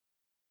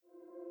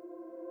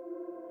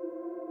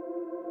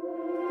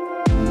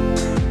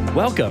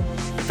Welcome.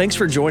 Thanks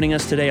for joining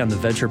us today on the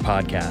Venture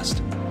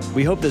Podcast.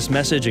 We hope this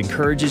message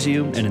encourages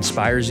you and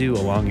inspires you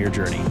along your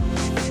journey.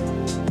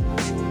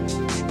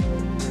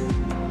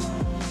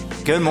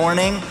 Good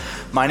morning.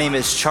 My name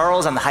is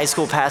Charles. I'm the high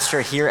school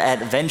pastor here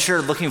at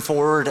Venture. Looking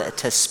forward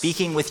to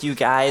speaking with you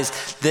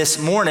guys this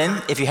morning.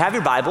 If you have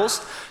your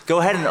Bibles, go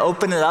ahead and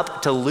open it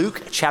up to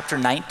Luke chapter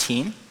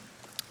 19.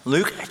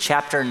 Luke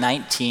chapter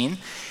 19.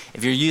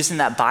 If you're using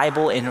that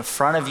Bible in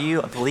front of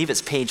you, I believe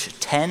it's page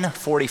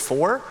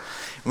 1044.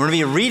 We're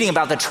going to be reading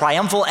about the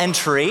triumphal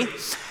entry.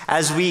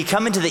 As we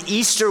come into the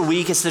Easter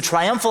week, it's the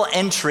triumphal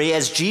entry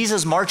as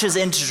Jesus marches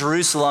into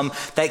Jerusalem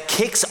that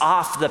kicks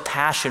off the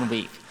Passion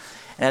Week.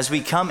 And as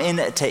we come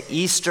into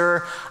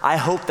Easter, I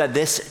hope that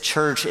this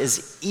church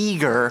is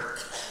eager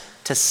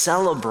to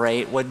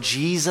celebrate what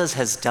Jesus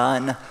has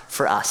done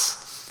for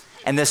us.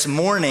 And this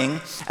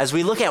morning, as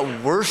we look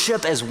at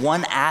worship as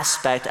one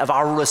aspect of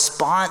our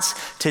response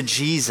to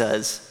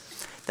Jesus,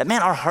 that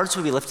man, our hearts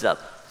would be lifted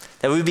up.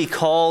 That we would be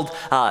called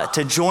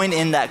to join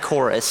in that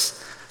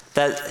chorus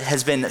that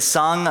has been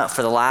sung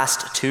for the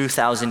last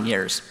 2,000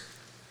 years.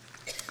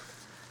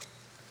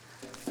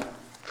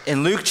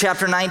 In Luke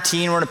chapter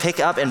 19, we're going to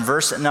pick up in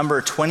verse number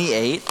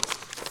 28.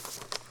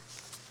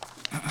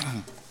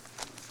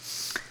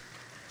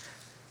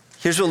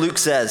 Here's what Luke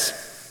says.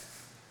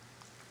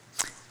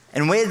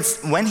 And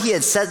when he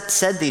had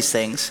said these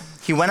things,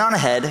 he went on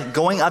ahead,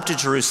 going up to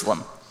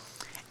Jerusalem.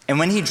 And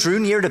when he drew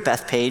near to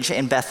Bethphage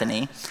and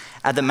Bethany,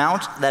 at the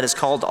mount that is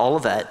called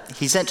Olivet,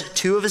 he sent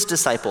two of his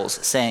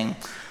disciples, saying,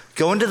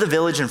 "Go into the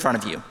village in front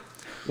of you,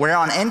 where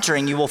on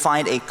entering you will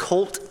find a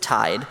colt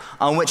tied,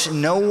 on which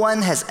no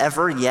one has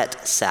ever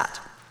yet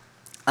sat.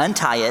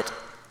 Untie it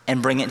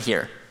and bring it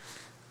here.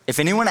 If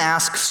anyone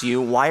asks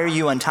you, 'Why are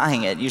you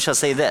untying it?' you shall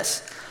say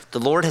this, 'The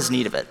Lord has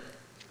need of it.'"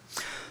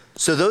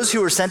 So those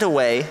who were sent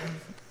went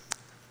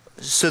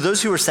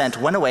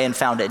away and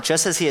found it,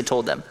 just as he had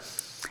told them.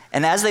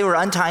 And as they were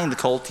untying the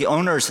colt, the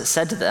owners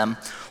said to them,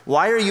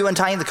 "Why are you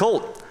untying the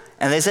colt?"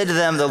 And they said to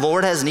them, "The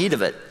Lord has need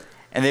of it."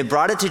 And they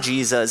brought it to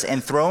Jesus,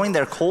 and throwing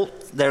their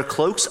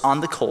cloaks on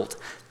the colt,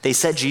 they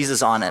set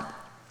Jesus on it.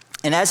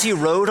 And as he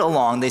rode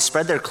along, they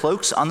spread their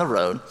cloaks on the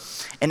road.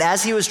 And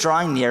as he was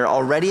drawing near,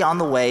 already on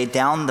the way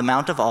down the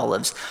Mount of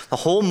Olives, the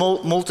whole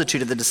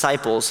multitude of the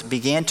disciples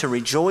began to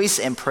rejoice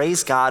and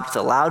praise God with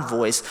a loud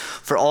voice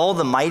for all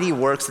the mighty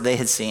works that they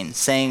had seen,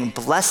 saying,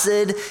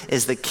 "Blessed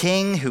is the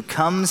King who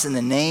comes in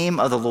the name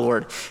of the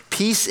Lord,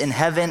 peace in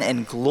heaven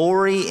and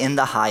glory in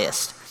the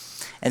highest."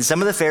 And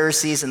some of the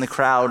Pharisees in the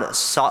crowd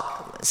said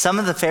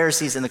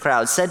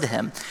to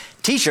him,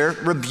 "Teacher,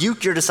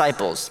 rebuke your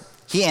disciples."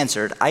 He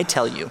answered, "I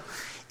tell you,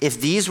 if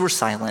these were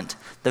silent,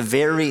 the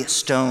very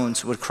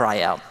stones would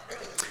cry out."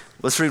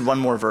 Let's read one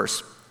more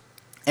verse.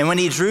 "And when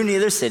he drew near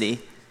the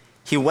city,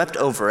 he wept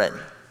over it,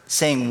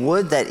 saying,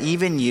 'Would that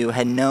even you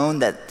had known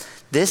that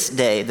this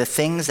day the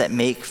things that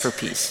make for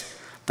peace,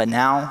 but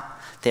now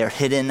they are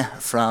hidden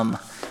from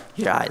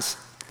your eyes.'"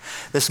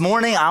 This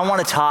morning, I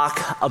want to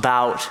talk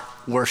about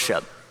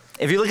worship.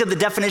 If you look at the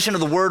definition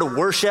of the word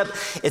worship,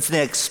 it's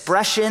the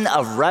expression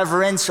of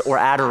reverence or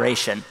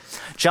adoration.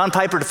 John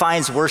Piper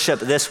defines worship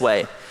this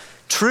way.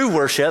 True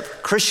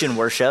worship, Christian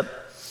worship,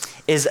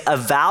 is a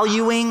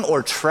valuing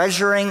or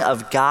treasuring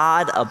of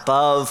God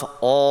above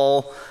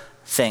all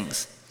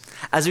things.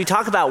 As we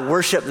talk about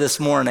worship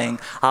this morning,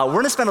 we're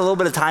going to spend a little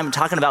bit of time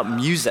talking about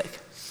music.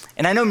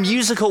 And I know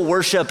musical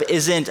worship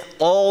isn't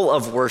all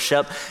of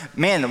worship.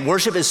 Man,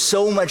 worship is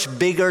so much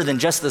bigger than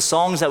just the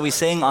songs that we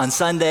sing on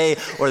Sunday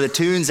or the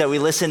tunes that we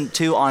listen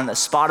to on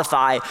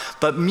Spotify.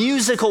 But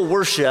musical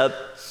worship,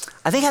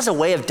 I think, has a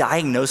way of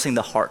diagnosing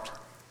the heart.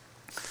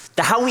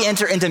 That how we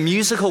enter into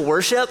musical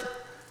worship,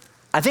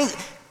 I think,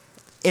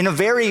 in a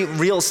very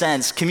real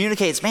sense,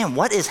 communicates, man,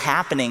 what is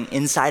happening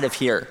inside of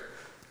here?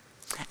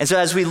 And so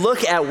as we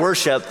look at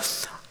worship,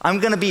 I'm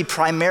going to be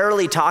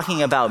primarily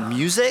talking about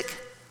music,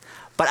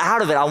 but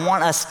out of it, I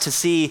want us to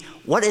see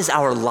what is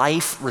our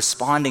life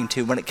responding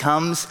to when it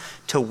comes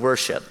to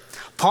worship.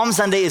 Palm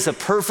Sunday is a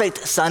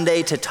perfect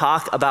Sunday to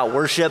talk about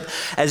worship.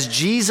 As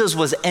Jesus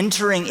was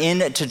entering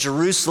into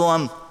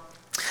Jerusalem,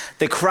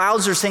 the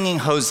crowds are singing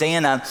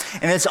Hosanna,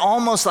 and it's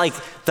almost like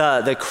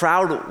the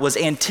crowd was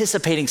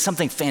anticipating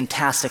something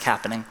fantastic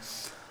happening.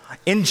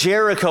 In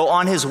Jericho,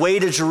 on his way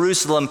to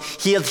Jerusalem,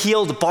 he had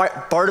healed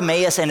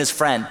Bartimaeus and his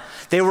friend.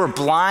 They were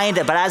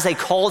blind, but as they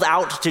called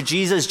out to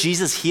Jesus,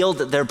 Jesus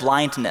healed their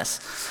blindness.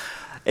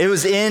 It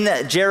was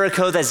in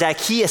Jericho that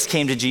Zacchaeus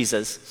came to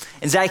Jesus.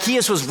 And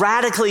Zacchaeus was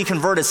radically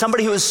converted,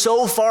 somebody who was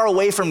so far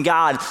away from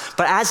God,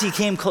 but as he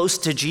came close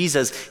to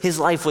Jesus, his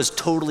life was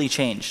totally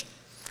changed.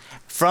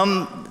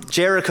 From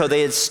Jericho,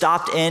 they had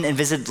stopped in and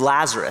visited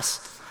Lazarus.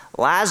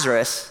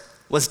 Lazarus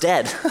was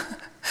dead,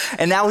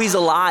 and now he's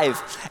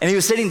alive. And he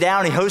was sitting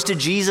down, he hosted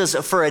Jesus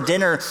for a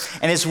dinner,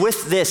 and it's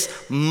with this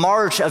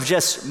march of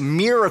just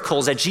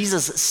miracles that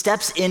Jesus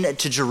steps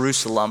into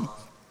Jerusalem.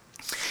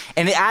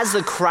 And as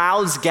the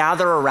crowds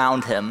gather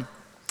around him,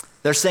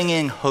 they're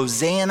singing,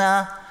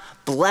 "Hosanna,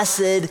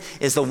 blessed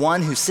is the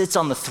one who sits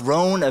on the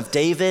throne of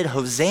David,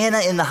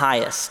 Hosanna in the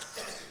highest."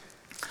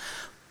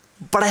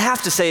 But I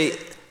have to say,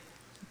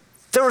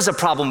 there was a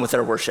problem with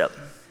their worship.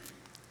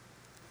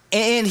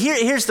 And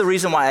here's the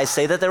reason why I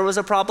say that there was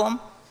a problem.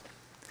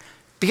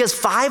 Because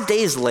 5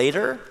 days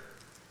later,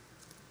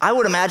 I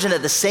would imagine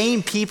that the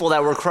same people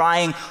that were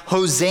crying,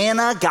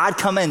 "Hosanna, God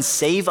come and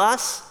save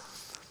us,"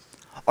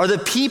 are the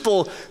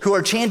people who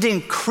are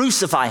chanting,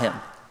 "Crucify him,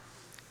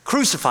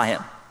 crucify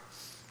him."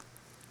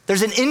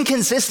 There's an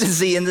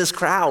inconsistency in this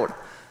crowd.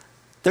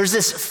 There's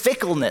this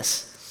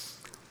fickleness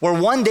where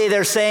one day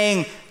they're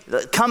saying,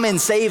 "Come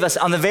and save us."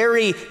 On the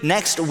very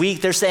next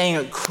week, they're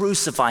saying,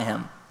 "Crucify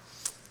him."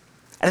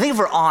 And I think if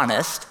we're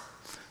honest,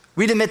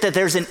 we'd admit that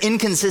there's an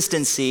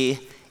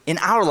inconsistency in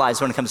our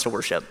lives when it comes to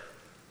worship.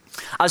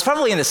 I was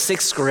probably in the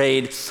 6th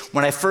grade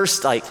when I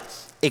first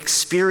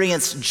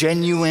experienced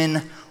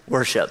genuine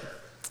worship.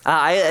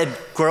 I had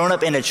grown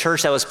up in a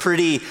church that was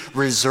pretty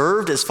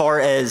reserved as far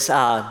as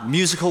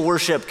musical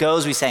worship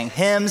goes. We sang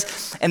hymns,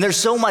 and there's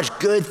so much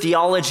good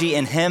theology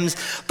in hymns,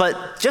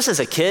 but just as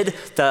a kid,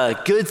 the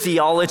good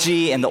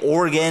theology and the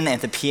organ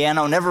and the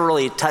piano never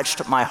really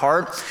touched my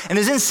heart. And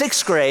it was in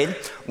 6th grade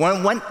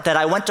that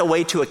I went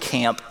away to a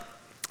camp.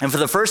 And for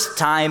the first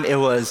time, it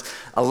was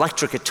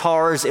electric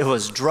guitars, it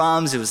was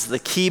drums, it was the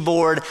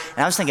keyboard.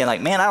 And I was thinking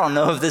man, I don't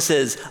know if this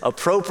is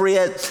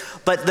appropriate.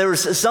 But there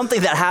was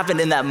something that happened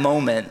in that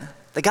moment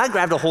that God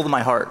grabbed a hold of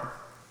my heart.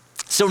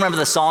 Still remember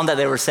the song that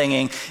they were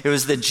singing. It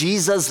was the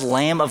 "Jesus,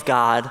 Lamb of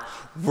God,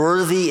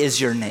 worthy is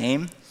your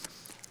name."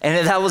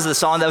 And that was the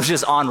song that was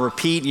just on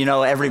repeat,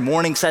 every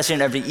morning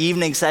session, every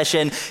evening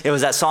session. It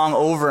was that song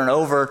over and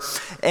over.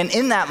 And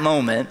in that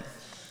moment,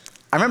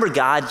 I remember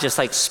God just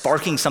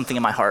sparking something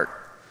in my heart.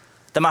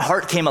 That my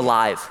heart came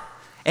alive.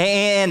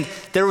 And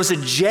there was a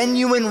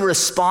genuine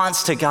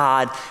response to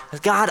God.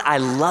 "God, I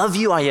love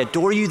you, I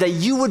adore you, that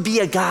you would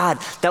be a God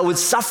that would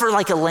suffer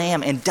like a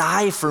lamb and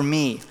die for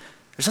me."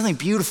 There's something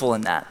beautiful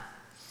in that.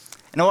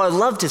 And what I'd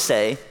love to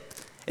say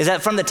is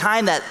that from the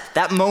time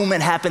that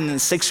moment happened in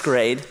 6th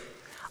grade,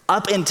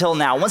 up until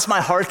now, once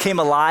my heart came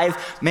alive,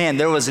 man,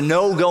 there was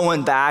no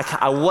going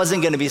back. I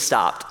wasn't gonna be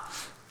stopped.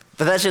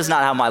 But that's just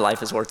not how my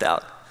life has worked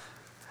out.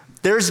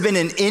 There's been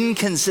an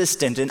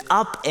inconsistent, an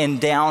up and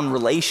down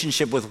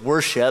relationship with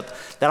worship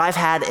that I've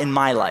had in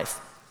my life.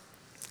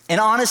 And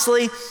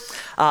honestly,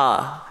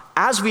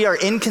 as we are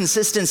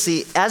inconsistent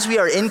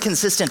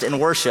in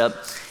worship,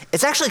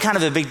 it's actually kind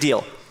of a big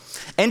deal.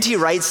 N.T.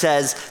 Wright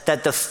says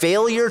that the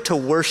failure to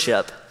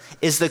worship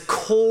is the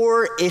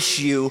core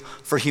issue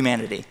for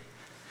humanity.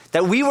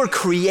 That we were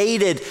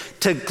created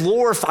to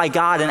glorify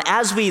God, and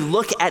as we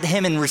look at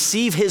him and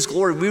receive his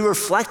glory, we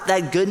reflect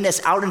that goodness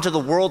out into the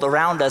world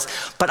around us,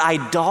 but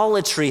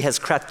idolatry has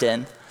crept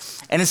in.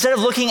 And instead of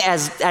looking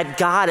at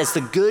God as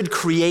the good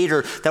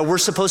creator that we're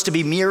supposed to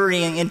be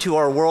mirroring into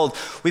our world,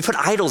 we put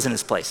idols in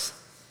his place.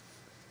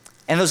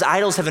 And those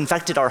idols have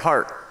infected our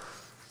heart.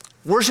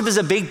 Worship is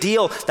a big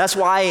deal. That's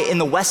why in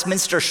the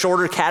Westminster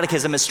Shorter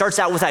Catechism, it starts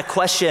out with that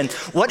question,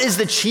 what is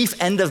the chief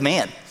end of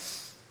man?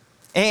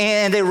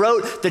 And they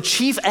wrote, the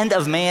chief end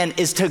of man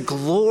is to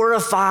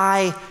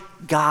glorify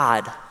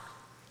God.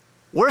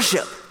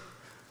 Worship.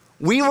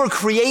 We were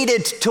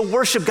created to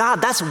worship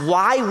God. That's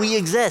why we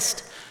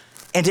exist,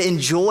 and to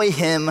enjoy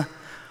him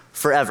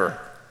forever.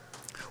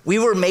 We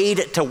were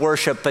made to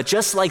worship, but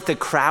just like the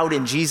crowd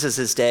in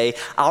Jesus' day,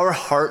 our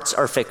hearts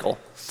are fickle.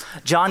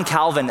 John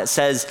Calvin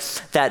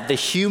says that the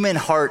human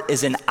heart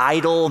is an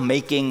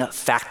idol-making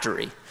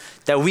factory.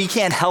 That we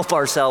can't help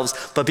ourselves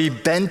but be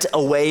bent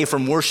away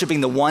from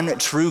worshiping the one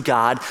true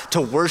God to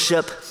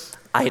worship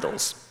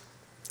idols.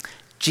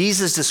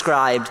 Jesus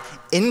described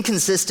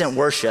inconsistent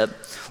worship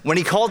when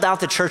he called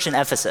out the church in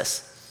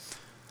Ephesus.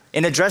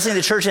 In addressing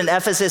the church in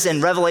Ephesus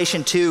in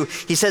Revelation 2,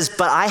 he says,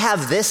 "But I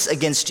have this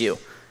against you,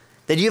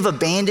 that you have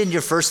abandoned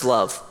your first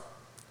love."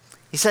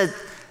 He said,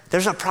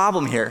 there's a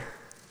problem here.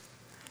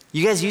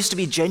 You guys used to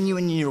be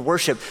genuine in your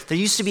worship. There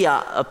used to be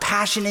a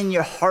passion in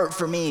your heart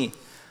for me,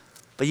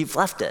 but you've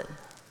left it.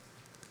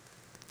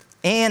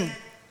 And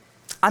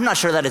I'm not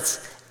sure that it's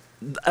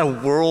a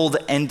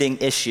world-ending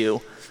issue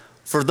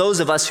for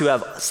those of us who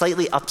have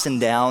slightly ups and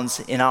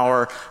downs in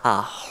our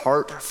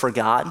heart for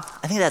God.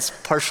 I think that's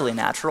partially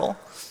natural.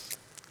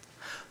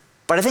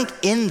 But I think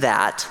in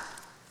that,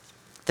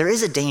 there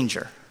is a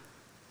danger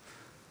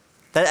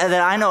that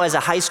I know as a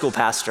high school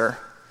pastor,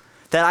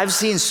 that I've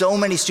seen so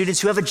many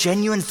students who have a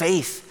genuine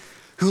faith,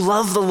 who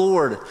love the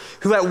Lord,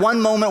 who at one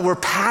moment were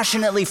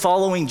passionately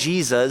following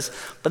Jesus,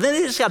 but then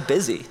they just got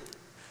busy.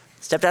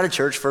 Stepped out of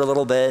church for a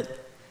little bit,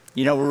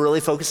 were really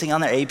focusing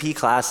on their AP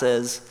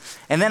classes.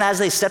 And then as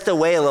they stepped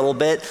away a little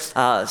bit,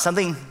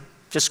 something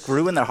just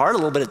grew in their heart, a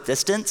little bit of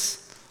distance,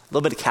 a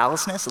little bit of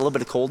callousness, a little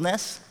bit of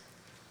coldness.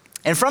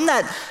 And from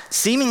that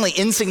seemingly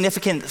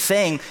insignificant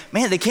thing,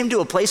 they came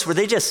to a place where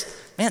they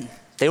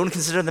don't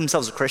consider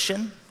themselves a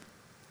Christian.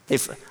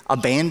 They've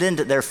abandoned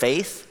their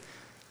faith.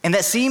 And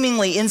that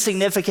seemingly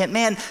insignificant,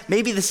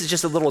 maybe this is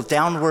just a little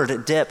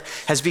downward dip,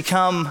 has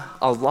become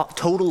a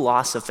total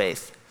loss of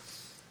faith.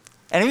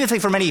 And I even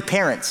think for many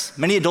parents,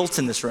 many adults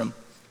in this room,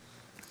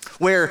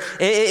 where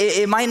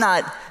it might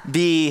not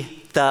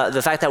be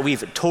the fact that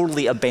we've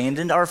totally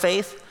abandoned our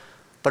faith,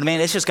 but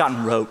man, it's just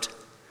gotten rote.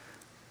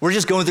 We're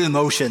just going through the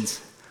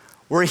motions.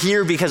 We're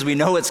here because we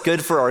know it's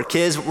good for our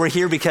kids. We're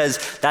here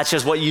because that's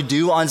just what you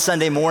do on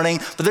Sunday morning,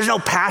 but there's no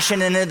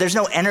passion in it. There's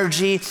no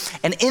energy.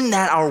 And in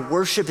that, our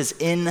worship is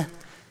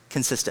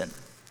inconsistent.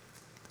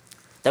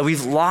 That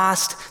we've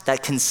lost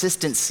that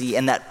consistency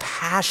and that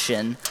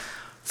passion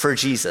for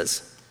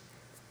Jesus.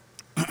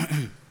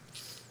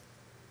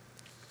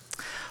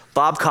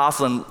 Bob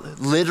Kauflin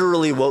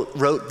literally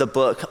wrote the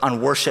book on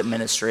worship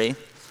ministry.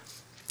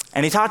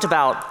 And he talked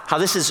about how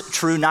this is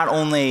true not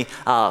only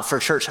for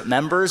church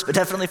members, but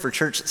definitely for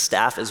church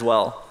staff as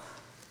well.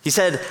 He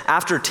said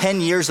after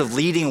 10 years of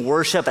leading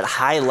worship at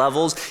high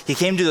levels, he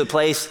came to the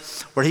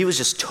place where he was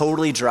just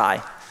totally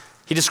dry.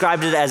 He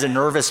described it as a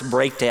nervous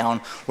breakdown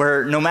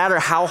where no matter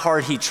how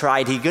hard he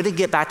tried, he couldn't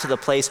get back to the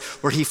place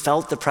where he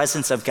felt the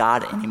presence of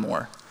God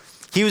anymore.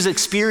 He was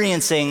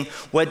experiencing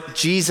what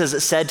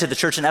Jesus said to the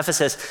church in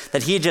Ephesus,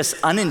 that he had just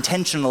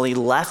unintentionally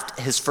left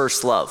his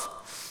first love.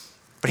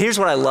 But here's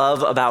what I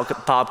love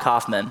about Bob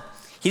Kaufman.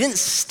 He didn't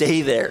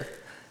stay there.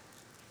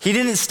 He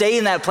didn't stay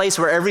in that place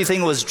where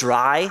everything was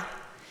dry.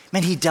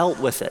 Man, he dealt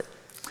with it.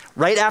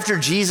 Right after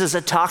Jesus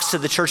talks to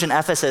the church in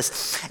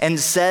Ephesus and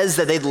says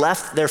that they'd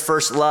left their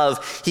first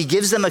love, he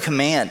gives them a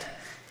command.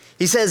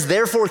 He says,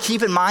 therefore,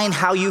 keep in mind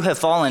how you have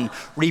fallen.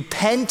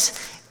 Repent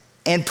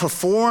and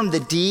perform the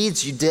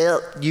deeds you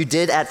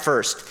did at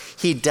first.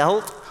 He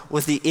dealt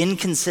with the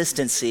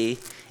inconsistency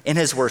in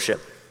his worship.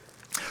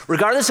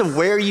 Regardless of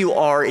where you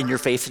are in your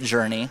faith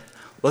journey,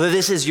 whether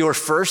this is your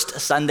first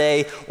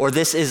Sunday or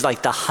this is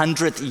like the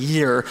 100th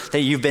year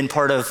that you've been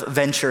part of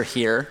Venture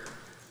here,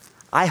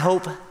 I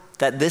hope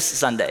that this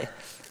Sunday,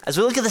 as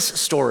we look at this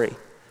story,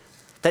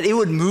 that it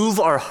would move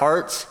our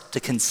hearts to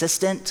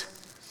consistent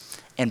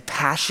and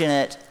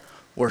passionate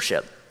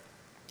worship.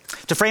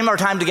 To frame our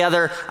time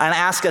together, I'm gonna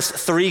ask us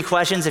 3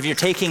 questions. If you're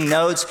taking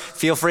notes,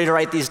 feel free to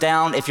write these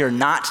down. If you're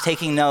not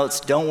taking notes,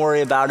 don't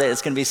worry about it.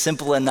 It's gonna be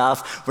simple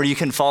enough where you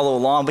can follow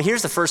along. But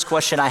here's the first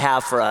question I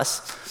have for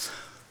us.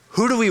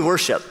 Who do we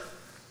worship?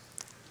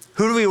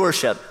 Who do we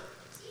worship?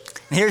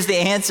 And here's the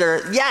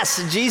answer.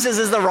 Yes, Jesus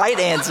is the right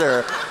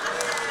answer.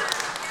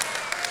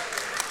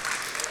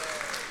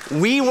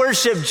 We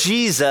worship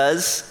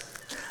Jesus,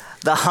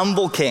 the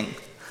humble King.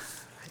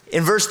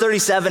 In verse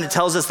 37, it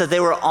tells us that they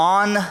were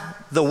on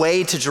the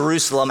way to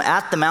Jerusalem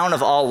at the Mount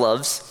of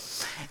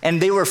Olives, and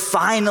they were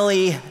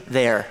finally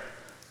there.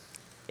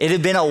 It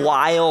had been a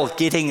while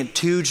getting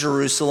to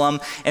Jerusalem,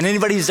 and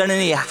anybody who's done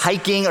any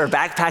hiking or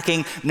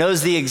backpacking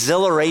knows the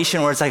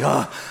exhilaration where it's like,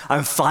 oh,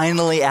 I'm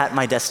finally at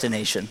my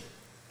destination.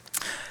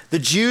 The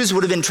Jews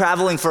would have been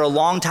traveling for a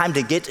long time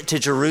to get to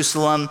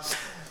Jerusalem,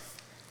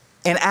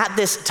 and at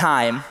this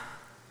time,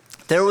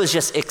 there was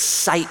just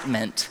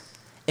excitement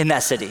in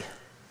that city.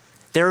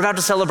 They were about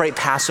to celebrate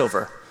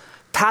Passover.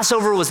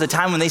 Passover was the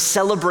time when they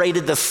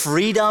celebrated the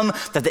freedom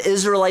that the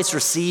Israelites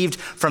received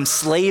from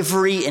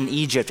slavery in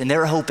Egypt. And they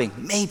were hoping,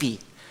 maybe,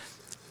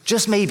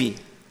 just maybe,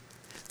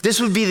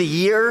 this would be the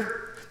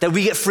year that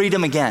we get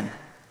freedom again.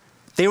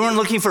 They weren't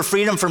looking for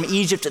freedom from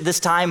Egypt at this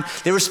time.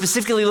 They were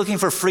specifically looking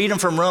for freedom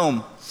from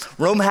Rome.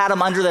 Rome had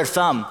them under their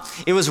thumb.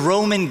 It was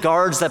Roman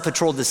guards that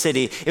patrolled the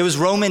city. It was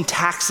Roman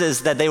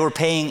taxes that they were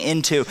paying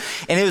into.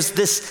 And it was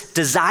this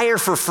desire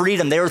for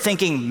freedom. They were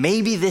thinking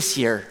maybe this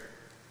year,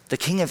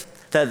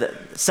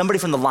 somebody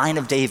from the line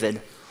of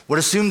David would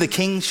assume the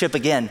kingship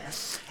again.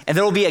 And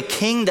there will be a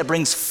king that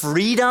brings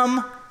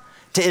freedom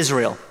to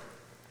Israel.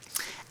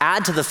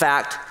 Add to the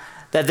fact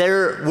that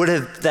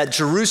that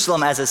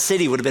Jerusalem as a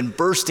city would have been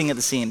bursting at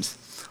the seams.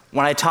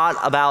 When I taught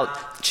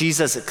about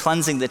Jesus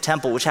cleansing the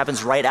temple, which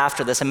happens right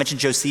after this, I mentioned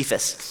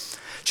Josephus.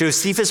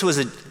 Josephus was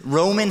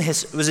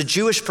a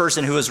Jewish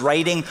person who was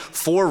writing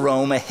for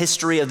Rome a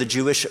history of the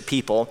Jewish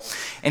people.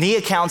 And he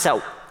accounts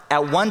at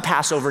one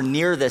Passover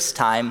near this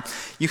time,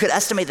 you could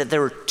estimate that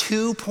there were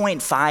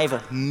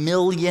 2.5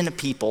 million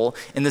people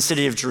in the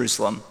city of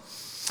Jerusalem.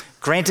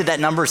 Granted, that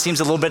number seems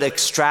a little bit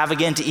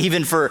extravagant,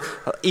 even for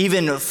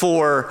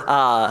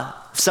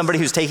somebody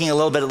who's taking a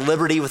little bit of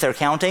liberty with their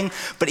counting.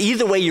 But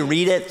either way you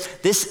read it,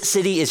 this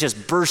city is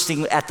just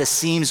bursting at the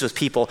seams with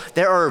people.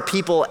 There are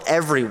people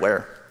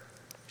everywhere.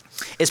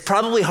 It's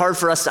probably hard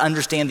for us to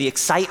understand the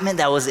excitement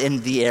that was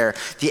in the air,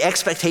 the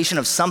expectation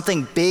of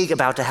something big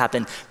about to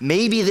happen.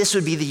 Maybe this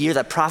would be the year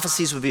that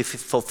prophecies would be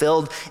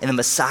fulfilled and the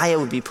Messiah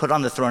would be put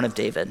on the throne of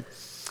David.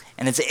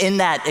 And it's in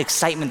that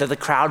excitement that the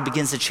crowd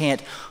begins to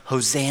chant,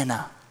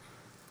 Hosanna.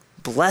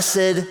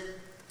 Hosanna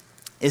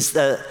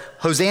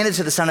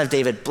to the Son of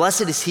David.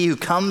 Blessed is he who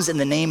comes in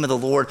the name of the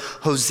Lord.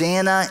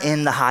 Hosanna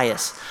in the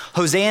highest.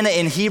 Hosanna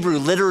in Hebrew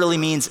literally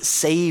means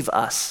save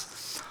us.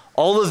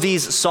 All of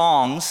these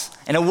songs,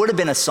 and it would have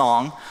been a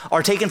song,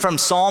 are taken from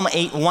Psalm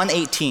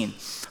 118.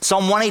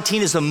 Psalm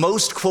 118 is the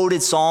most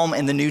quoted psalm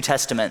in the New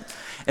Testament.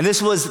 And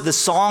this was the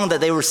song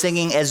that they were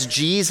singing as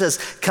Jesus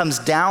comes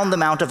down the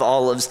Mount of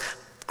Olives,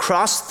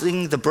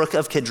 crossing the brook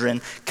of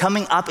Kidron,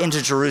 coming up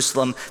into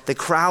Jerusalem. The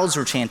crowds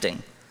were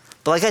chanting.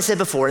 But like I said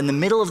before, in the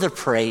middle of their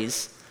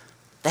praise,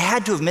 they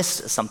had to have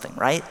missed something,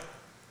 right?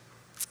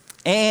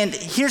 And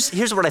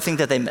here's what I think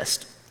that they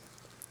missed.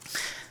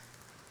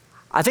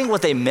 I think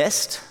what they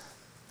missed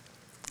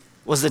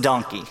was the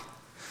donkey.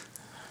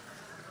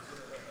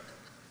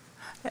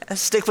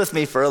 Stick with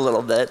me for a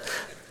little bit.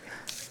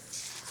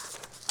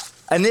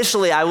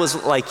 Initially, I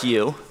was like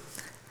you.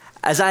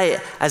 As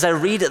I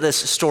read this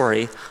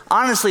story,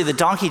 honestly, the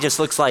donkey just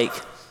looks like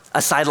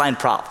a sideline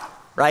prop,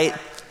 right?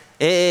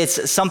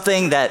 It's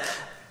something that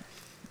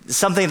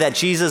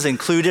Jesus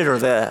included, or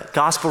the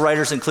gospel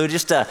writers included,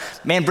 just to,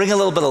 bring a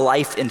little bit of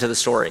life into the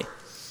story.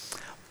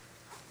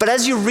 But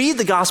as you read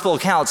the gospel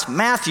accounts,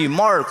 Matthew,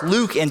 Mark,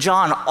 Luke, and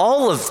John,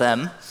 all of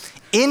them,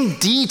 in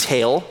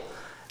detail,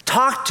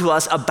 talk to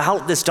us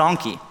about this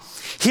donkey.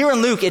 Here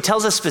in Luke, it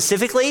tells us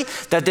specifically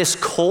that this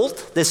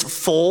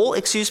foal,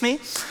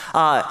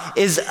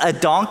 is a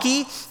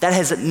donkey that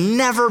has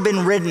never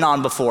been ridden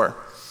on before.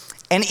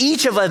 And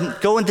each of them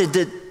go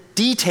into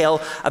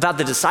detail about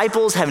the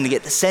disciples having to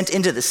get sent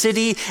into the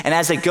city. And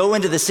as they go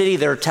into the city,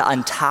 they're to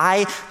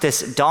untie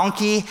this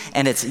donkey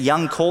and its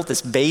young colt,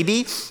 this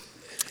baby.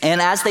 And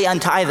as they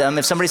untie them,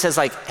 if somebody says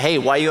like, hey,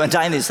 why are you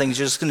untying these things?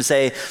 You're just gonna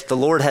say, the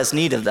Lord has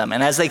need of them.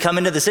 And as they come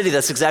into the city,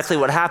 that's exactly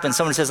what happens.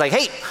 Someone says like,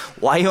 hey,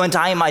 why are you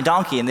untying my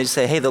donkey? And they just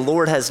say, hey, the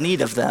Lord has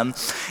need of them.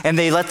 And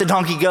they let the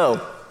donkey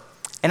go.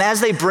 And as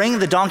they bring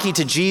the donkey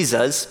to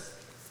Jesus,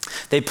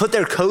 they put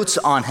their coats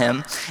on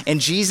him, and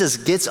Jesus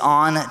gets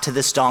on to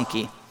this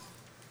donkey.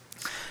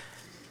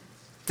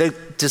 The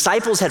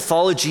disciples had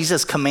followed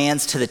Jesus'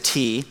 commands to the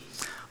T,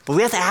 but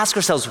we have to ask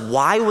ourselves,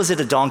 why was it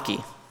a donkey?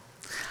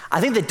 I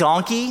think the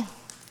donkey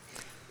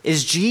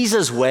is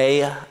Jesus'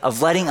 way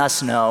of letting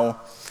us know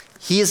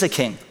he is a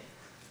king.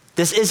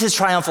 This is his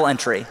triumphal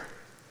entry.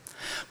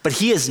 But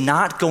he is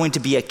not going to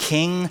be a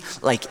king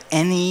like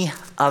any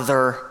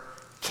other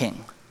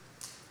king.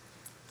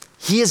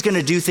 He is going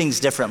to do things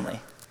differently.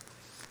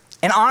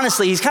 And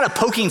honestly, he's kind of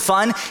poking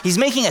fun. He's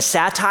making a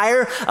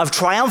satire of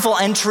triumphal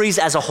entries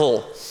as a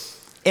whole.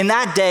 In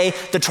that day,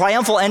 the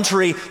triumphal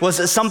entry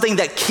was something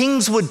that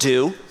kings would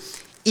do,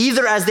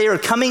 either as they were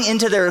coming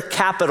into their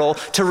capital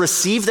to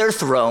receive their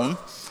throne,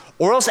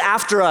 or else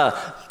after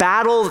a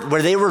battle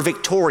where they were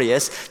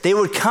victorious, they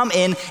would come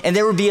in and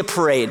there would be a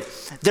parade.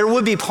 There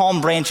would be palm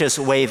branches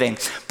waving.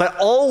 But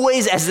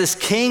always as this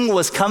king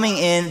was coming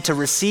in to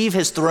receive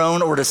his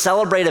throne or to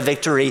celebrate a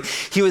victory,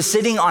 he was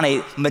sitting on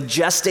a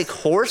majestic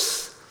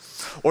horse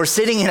or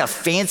sitting in a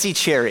fancy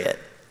chariot.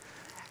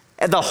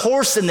 And the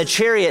horse and the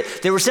chariot,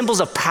 they were symbols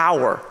of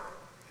power.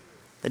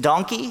 The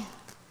donkey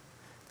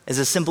is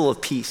a symbol of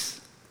peace.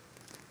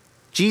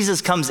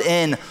 Jesus comes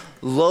in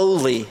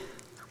lowly,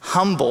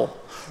 humble,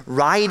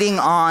 riding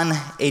on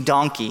a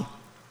donkey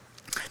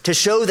to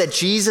show that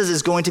Jesus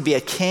is going to be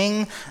a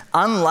king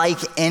unlike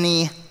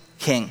any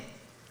king.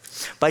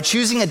 By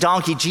choosing a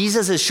donkey,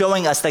 Jesus is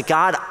showing us that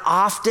God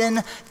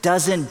often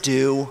doesn't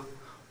do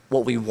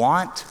what we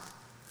want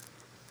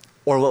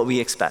or what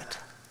we expect.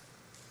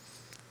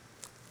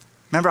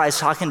 Remember,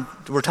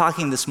 we're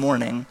talking this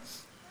morning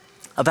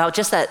about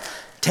just that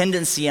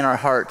tendency in our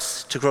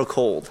hearts to grow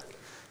cold,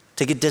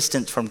 to get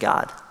distant from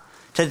God,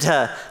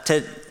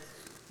 to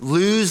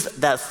lose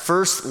that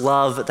first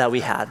love that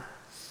we had.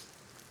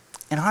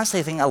 And honestly,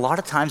 I think a lot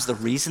of times the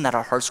reason that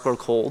our hearts grow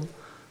cold,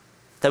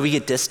 that we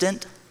get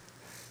distant,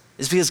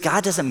 is because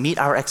God doesn't meet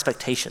our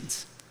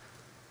expectations.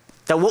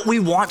 That what we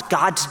want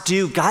God to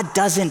do, God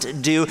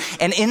doesn't do.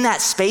 And in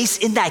that space,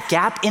 in that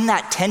gap, in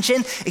that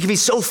tension, it can be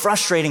so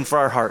frustrating for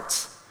our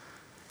hearts.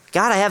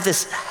 God, I have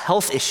this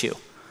health issue.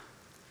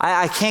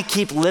 I can't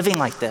keep living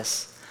like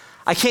this.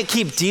 I can't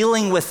keep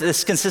dealing with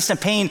this consistent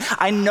pain.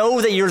 I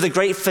know that you're the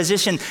great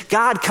physician.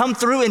 God, come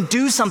through and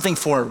do something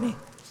for me.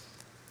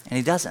 And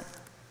he doesn't.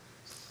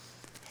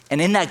 And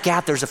in that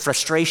gap, there's a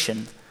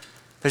frustration.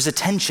 There's a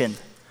tension.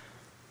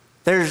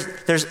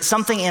 There's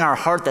something in our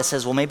heart that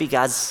says, well, maybe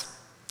God's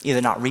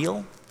either not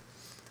real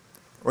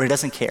or he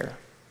doesn't care.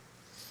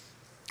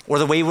 Or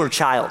the wayward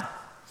child.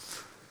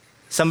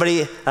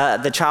 Somebody,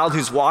 the child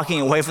who's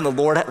walking away from the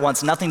Lord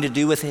wants nothing to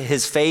do with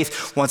his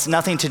faith, wants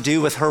nothing to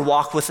do with her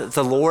walk with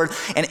the Lord.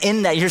 And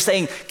in that, you're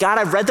saying, God,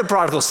 I've read the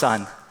prodigal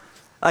son.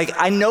 Like,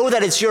 I know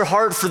that it's your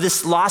heart for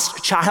this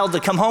lost child to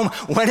come home.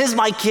 When is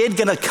my kid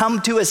gonna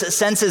come to his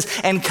senses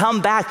and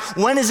come back?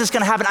 When is this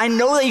gonna happen? I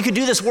know that you could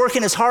do this work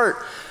in his heart,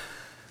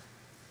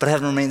 but I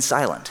haven't remained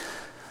silent.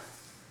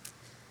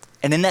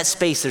 And in that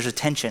space, there's a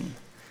tension.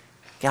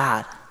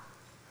 God,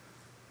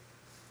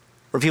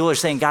 where people are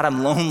saying, God,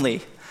 I'm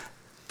lonely.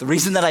 The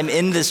reason that I'm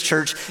in this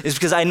church is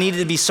because I needed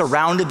to be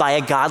surrounded by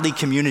a godly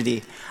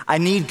community. I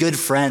need good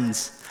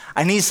friends.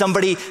 I need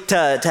somebody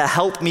to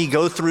help me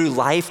go through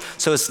life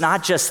so it's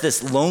not just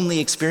this lonely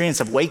experience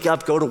of wake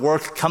up, go to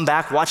work, come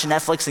back, watch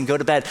Netflix, and go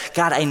to bed.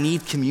 God, I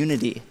need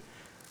community.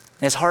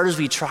 And as hard as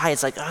we try,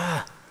 it's like,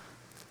 I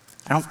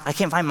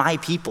can't find my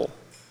people.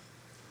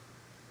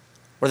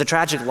 Or the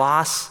tragic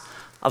loss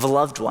of a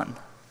loved one.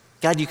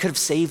 God, you could have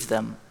saved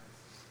them,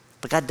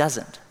 but God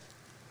doesn't.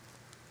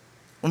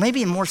 Or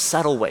maybe in more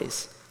subtle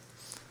ways,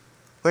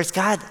 where it's,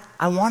 God,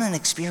 I want an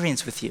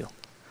experience with you.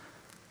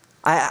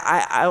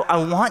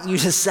 I want you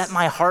to set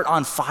my heart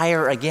on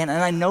fire again,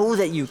 and I know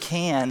that you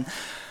can,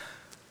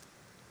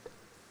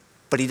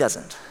 but he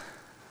doesn't.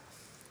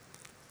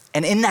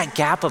 And in that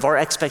gap of our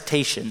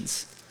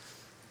expectations,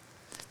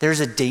 there's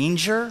a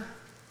danger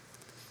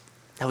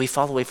that we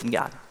fall away from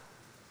God,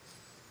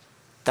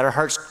 that our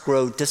hearts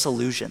grow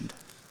disillusioned,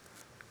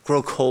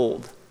 grow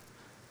cold,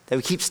 that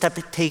we keep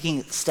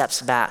taking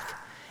steps back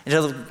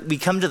until we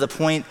come to the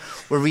point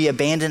where we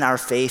abandon our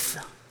faith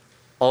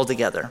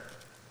altogether.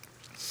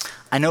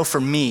 I know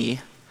for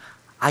me,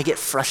 I get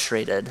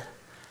frustrated,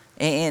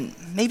 and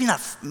maybe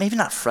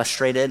not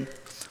frustrated,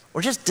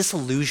 or just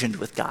disillusioned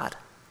with God.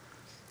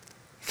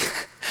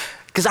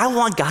 Because I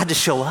want God to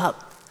show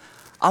up.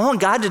 I want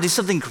God to do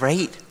something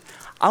great.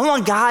 I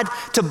want God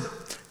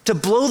to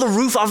blow the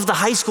roof off of the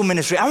high school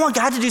ministry. I want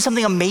God to do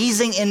something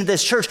amazing in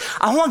this church.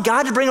 I want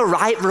God to bring a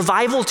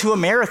revival to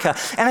America.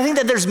 And I think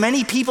that there's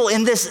many people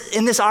in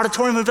this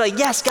auditorium who be like,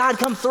 yes, God,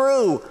 come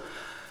through.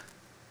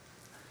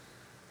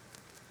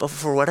 But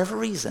for whatever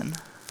reason,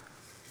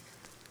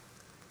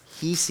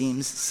 he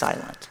seems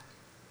silent.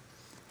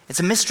 It's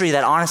a mystery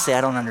that honestly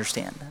I don't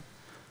understand.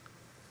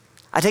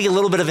 I take a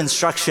little bit of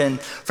instruction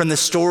from the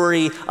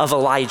story of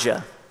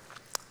Elijah.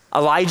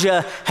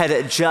 Elijah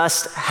had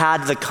just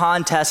had the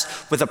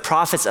contest with the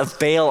prophets of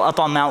Baal up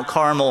on Mount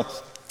Carmel,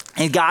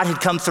 and God had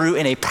come through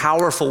in a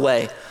powerful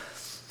way.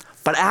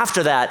 But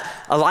after that,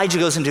 Elijah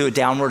goes into a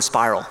downward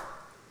spiral.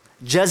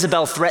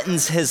 Jezebel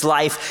threatens his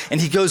life, and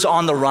he goes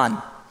on the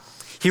run.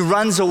 He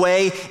runs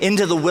away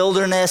into the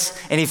wilderness,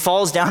 and he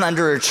falls down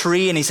under a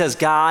tree, and he says,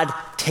 God,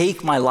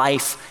 take my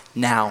life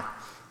now.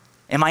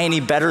 Am I any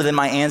better than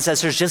my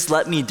ancestors? Just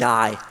let me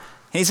die. And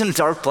he's in a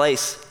dark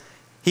place.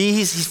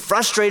 He's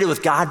frustrated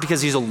with God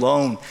because he's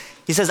alone.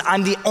 He says,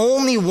 I'm the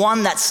only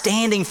one that's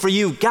standing for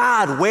you.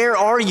 God, where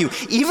are you?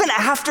 Even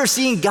after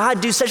seeing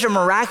God do such a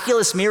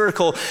miraculous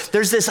miracle,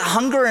 there's this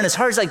hunger in his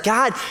heart. It's like,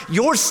 God,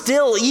 you're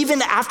still,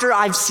 even after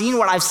I've seen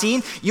what I've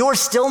seen, you're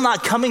still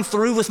not coming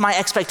through with my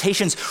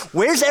expectations.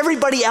 Where's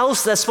everybody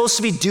else that's supposed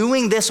to be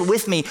doing this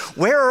with me?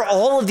 Where are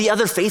all of the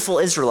other faithful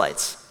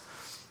Israelites?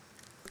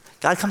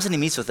 God comes and he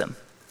meets with him.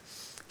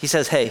 He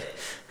says, hey,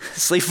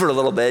 sleep for a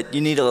little bit.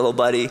 You need a little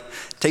buddy.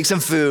 Take some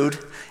food.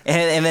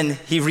 And then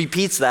he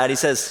repeats that. He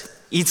says,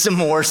 eat some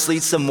more,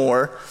 sleep some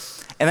more.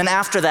 And then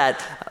after that,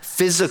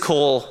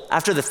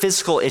 after the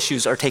physical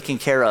issues are taken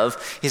care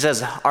of, he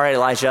says, all right,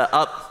 Elijah,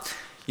 up.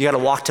 You got to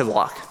walk to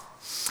walk.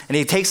 And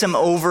he takes him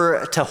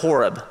over to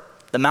Horeb,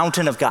 the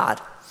mountain of God.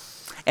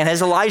 And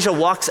as Elijah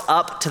walks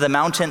up to the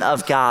mountain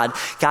of God,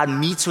 God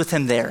meets with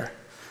him there.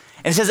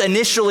 And it says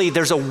initially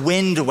there's a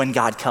wind when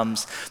God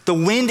comes. The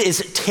wind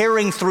is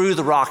tearing through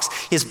the rocks.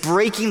 He's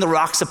breaking the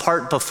rocks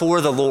apart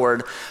before the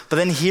Lord. But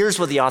then here's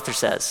what the author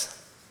says.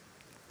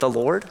 The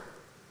Lord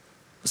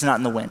was not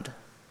in the wind.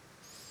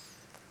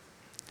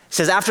 It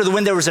says after the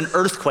wind there was an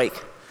earthquake.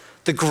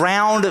 The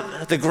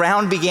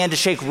ground began to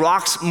shake.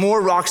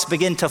 More rocks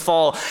began to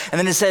fall. And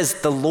then it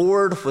says the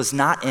Lord was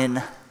not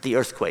in the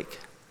earthquake.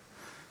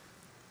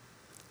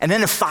 And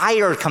then a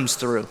fire comes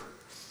through.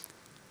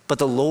 But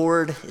the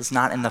Lord is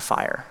not in the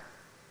fire.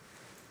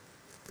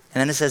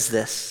 And then it says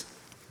this.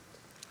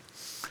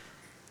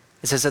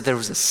 It says that there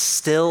was a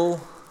still,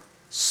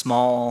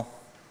 small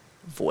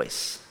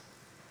voice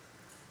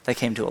that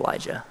came to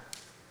Elijah.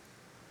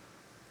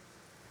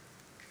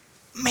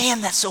 Man,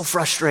 that's so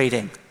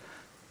frustrating.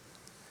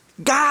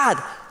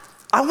 God,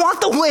 I want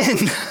the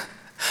wind.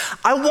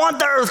 I want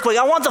the earthquake.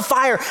 I want the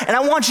fire. And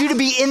I want you to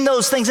be in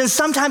those things. And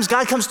sometimes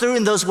God comes through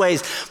in those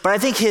ways. But I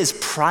think his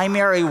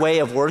primary way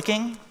of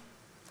working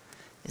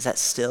is that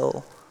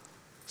still,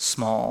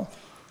 small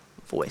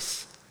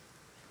voice.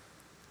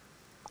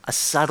 A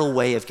subtle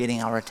way of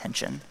getting our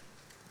attention,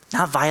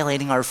 not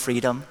violating our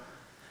freedom,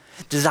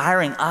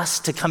 desiring us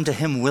to come to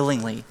him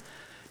willingly,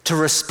 to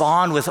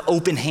respond with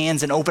open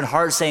hands and open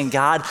hearts, saying,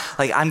 God,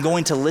 like I'm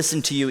going to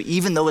listen to you,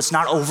 even though it's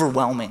not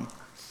overwhelming.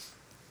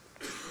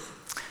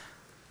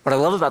 What I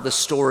love about the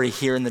story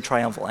here in the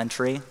triumphal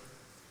entry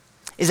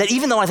is that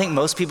even though I think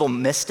most people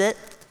missed it,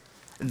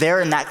 there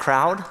in that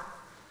crowd,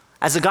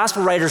 as the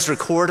gospel writers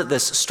record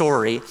this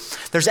story,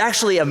 there's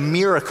actually a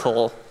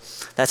miracle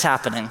that's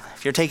happening.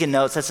 If you're taking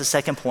notes, that's the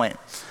second point.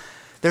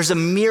 There's a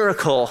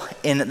miracle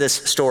in this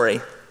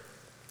story.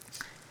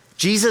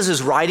 Jesus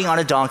is riding on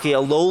a donkey, a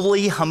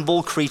lowly,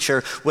 humble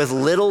creature with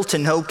little to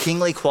no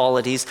kingly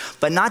qualities,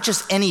 but not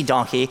just any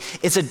donkey.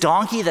 It's a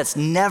donkey that's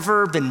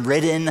never been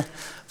ridden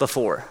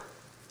before.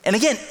 And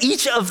again,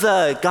 each of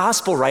the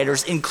gospel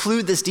writers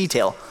include this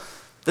detail,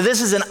 that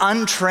this is an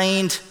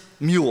untrained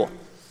mule.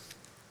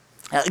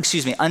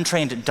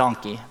 Untrained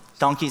donkey.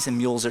 Donkeys and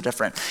mules are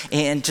different.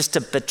 And just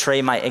to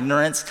betray my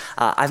ignorance,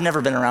 I've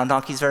never been around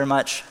donkeys very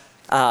much.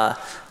 I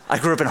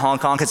grew up in Hong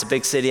Kong. It's a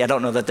big city. I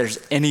don't know that there's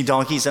any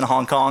donkeys in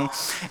Hong Kong.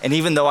 And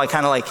even though I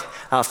kind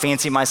of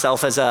fancy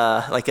myself as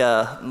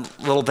a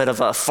little bit of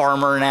a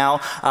farmer now,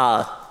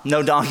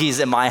 no donkeys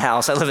in my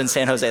house. I live in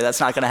San Jose. That's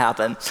not going to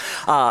happen.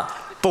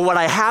 But what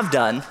I have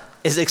done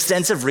is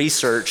extensive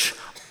research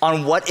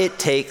on what it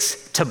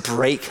takes to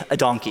break a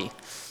donkey.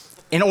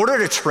 in order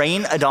to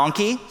train a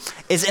donkey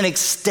is an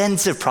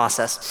extensive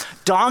process.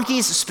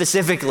 Donkeys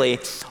specifically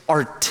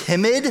are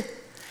timid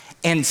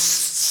and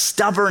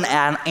stubborn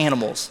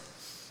animals.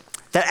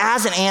 That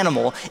as an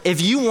animal,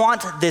 if you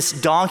want this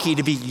donkey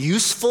to be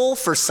useful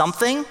for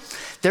something,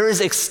 there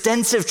is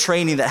extensive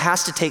training that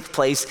has to take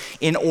place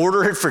in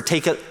order for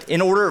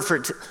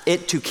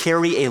it to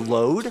carry a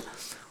load,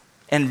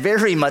 and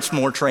very much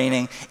more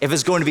training if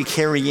it's going to be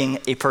carrying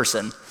a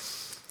person.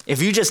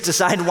 If you just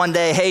decide one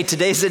day, hey,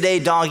 today's the day,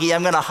 donkey,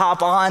 I'm gonna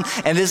hop on,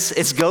 and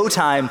it's go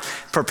time,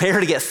 prepare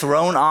to get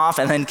thrown off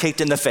and then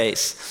kicked in the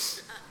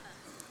face.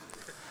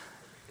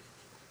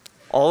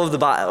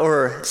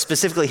 Or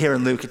specifically here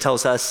in Luke, it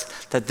tells us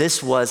that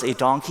this was a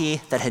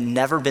donkey that had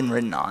never been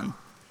ridden on.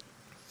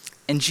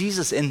 And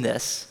Jesus in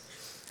this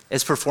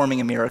is performing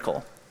a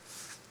miracle.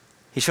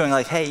 He's showing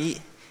like, hey,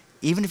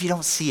 even if you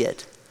don't see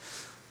it,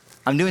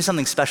 I'm doing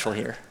something special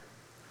here.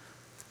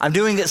 I'm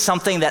doing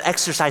something that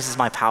exercises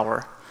my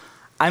power.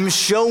 I'm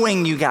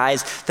showing you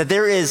guys that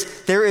there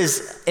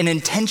is an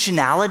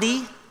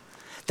intentionality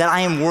that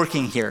I am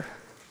working here.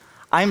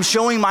 I'm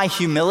showing my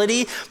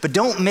humility, but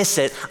don't miss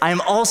it. I am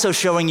also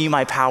showing you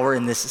my power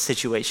in this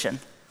situation.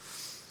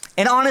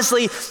 And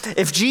honestly,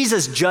 if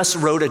Jesus just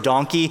rode a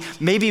donkey,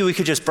 maybe we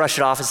could just brush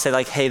it off and say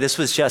like, hey, this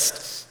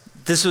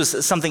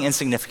was something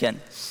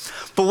insignificant.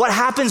 But what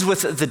happens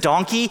with the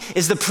donkey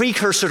is the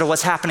precursor to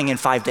what's happening in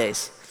 5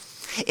 days.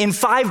 In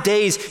 5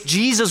 days,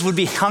 Jesus would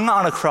be hung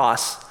on a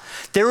cross.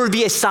 There would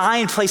be a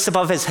sign placed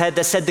above his head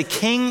that said the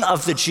King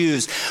of the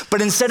Jews.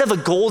 But instead of a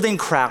golden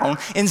crown,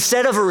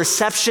 instead of a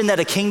reception that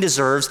a king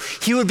deserves,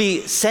 he would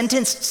be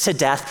sentenced to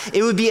death.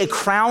 It would be a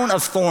crown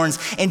of thorns.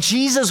 And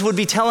Jesus would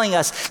be telling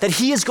us that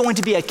he is going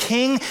to be a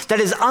king that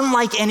is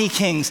unlike any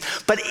kings.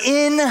 But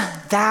in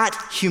that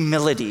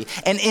humility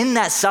and in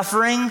that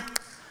suffering,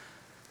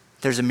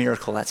 there's a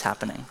miracle that's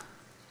happening.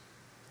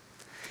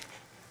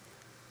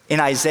 In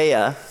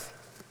Isaiah,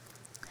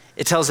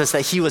 it tells us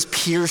that he was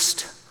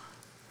pierced.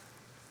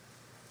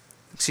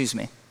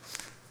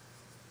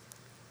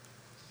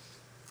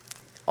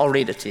 I'll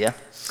read it to you.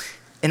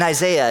 In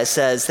Isaiah, it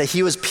says that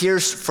he was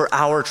pierced for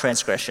our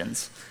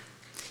transgressions.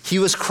 He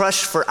was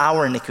crushed for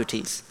our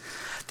iniquities.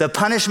 The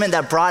punishment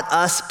that brought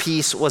us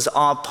peace was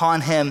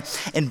upon him,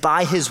 and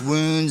by his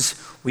wounds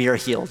we are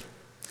healed.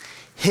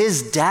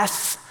 His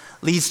death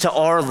leads to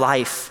our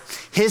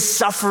life. His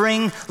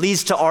suffering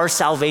leads to our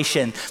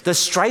salvation. The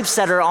stripes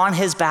that are on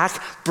his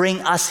back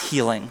bring us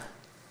healing.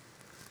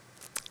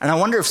 And I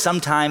wonder if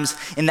sometimes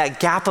in that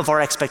gap of our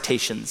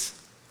expectations,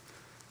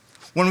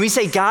 when we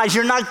say, God,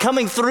 you're not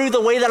coming through the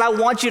way that I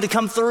want you to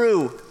come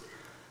through,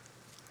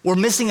 we're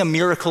missing a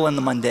miracle in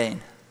the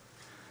mundane.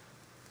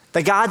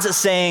 That God's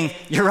saying,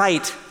 you're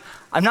right,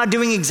 I'm not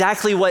doing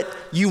exactly what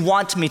you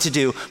want me to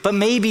do, but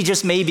maybe,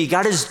 just maybe,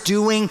 God is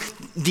doing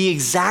the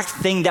exact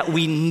thing that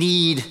we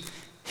need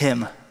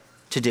him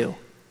to do.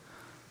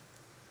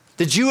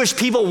 The Jewish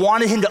people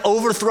wanted him to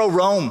overthrow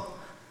Rome.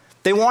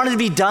 They wanted to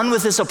be done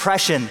with this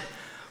oppression.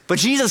 But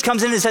Jesus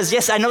comes in and says,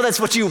 yes, I know that's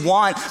what you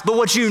want, but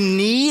what you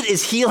need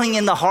is healing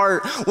in the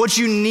heart. What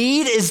you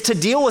need is to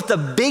deal with the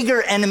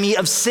bigger enemy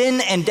of sin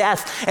and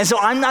death. And so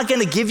I'm not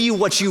going to give you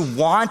what you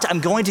want,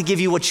 I'm going to give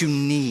you what you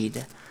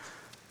need.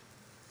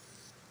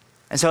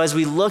 And so as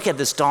we look at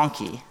this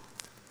donkey,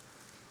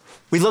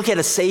 we look at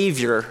a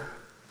Savior,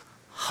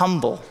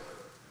 humble,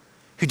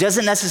 who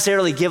doesn't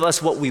necessarily give us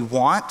what we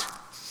want,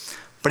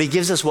 but he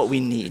gives us what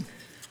we need.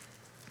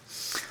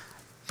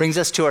 Brings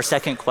us to our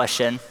second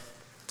question.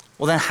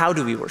 Well, then how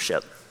do we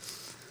worship?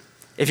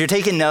 If you're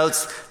taking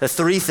notes, the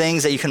 3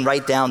 things that you can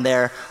write down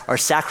there are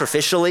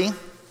sacrificially,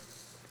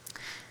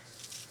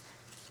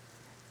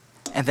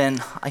 and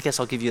then I guess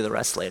I'll give you the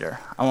rest later.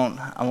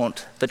 I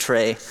won't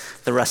betray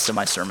the rest of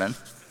my sermon.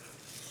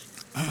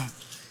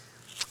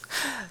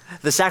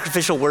 The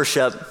sacrificial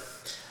worship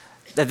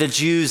that the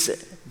Jews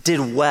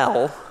did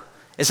well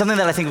is something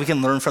that I think we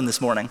can learn from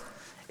this morning.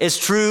 It's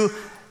true,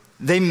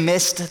 they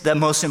missed the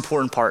most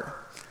important part.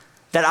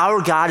 That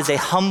our God is a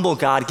humble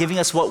God, giving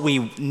us what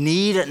we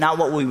need, not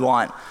what we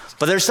want.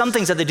 But there's some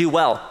things that they do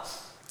well.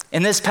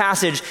 In this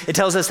passage, it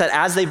tells us that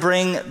as they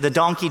bring the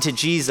donkey to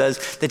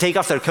Jesus, they take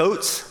off their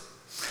coats,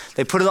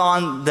 they put it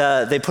on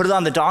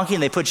the donkey,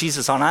 and they put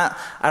Jesus on it.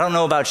 I don't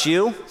know about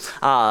you,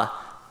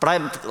 but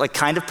I'm like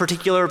kind of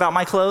particular about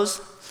my clothes.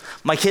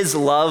 My kids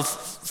love,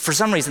 for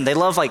some reason, they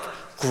love like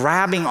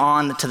grabbing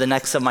on to the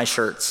necks of my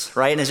shirts,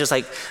 right? And it's just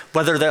like,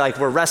 whether they're like,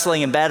 we're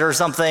wrestling in bed or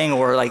something,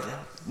 or like,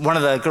 one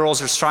of the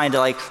girls is trying to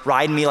like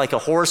ride me like a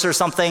horse or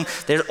something.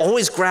 They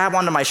always grab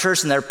onto my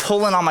shirts and they're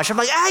pulling on my shirt. I'm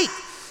like, hey,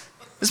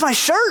 this is my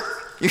shirt.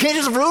 You can't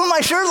just ruin my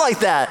shirt like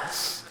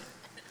that.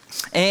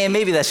 And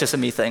maybe that's just a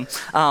me thing.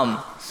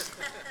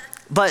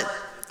 But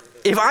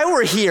if I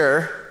were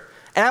here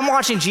and I'm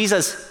watching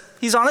Jesus,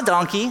 he's on a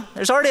donkey.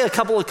 There's already a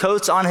couple of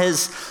coats on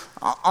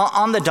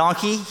the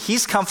donkey.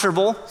 He's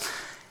comfortable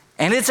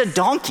and it's a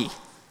donkey.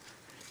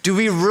 Do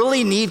we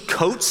really need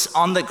coats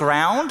on the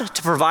ground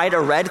to provide a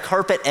red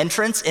carpet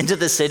entrance into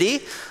the city?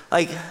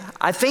 Like,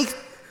 I think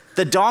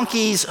the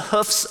donkey's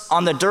hoofs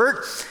on the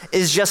dirt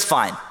is just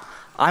fine.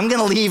 I'm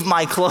gonna leave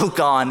my cloak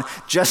on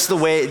just the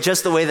way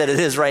that it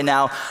is right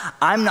now.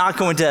 I'm not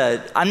going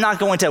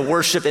to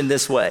worship in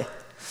this way.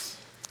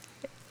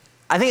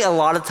 I think a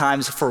lot of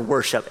times for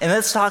worship, and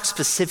let's talk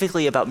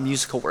specifically about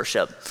musical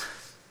worship.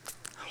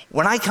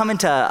 When I come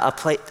into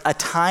a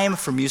time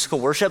for musical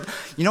worship,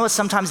 you know what?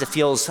 Sometimes it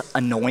feels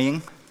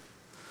annoying.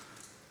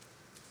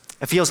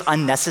 It feels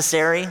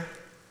unnecessary.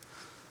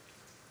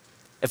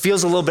 It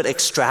feels a little bit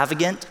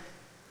extravagant.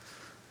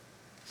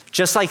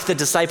 Just like the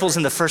disciples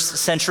in the first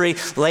century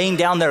laying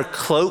down their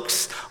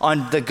cloaks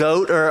on the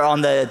goat or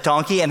on the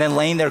donkey and then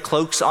laying their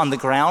cloaks on the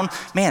ground.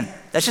 Man,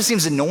 that just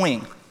seems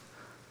annoying.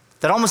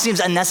 That almost seems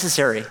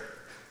unnecessary.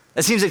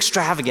 That seems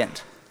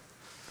extravagant.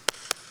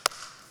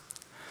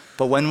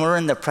 But when we're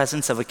in the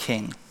presence of a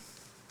king,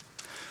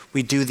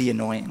 we do the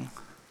annoying.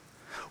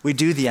 We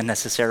do the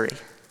unnecessary.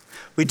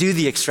 We do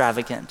the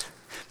extravagant.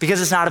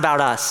 Because it's not about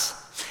us.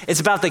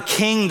 It's about the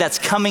king that's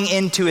coming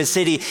into his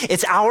city.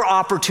 It's our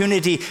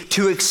opportunity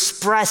to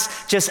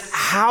express just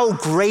how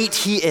great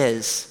he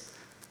is.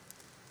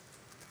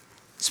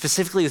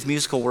 Specifically with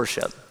musical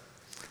worship.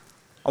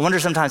 I wonder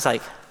sometimes,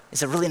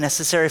 is it really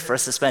necessary for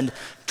us to spend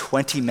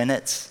 20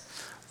 minutes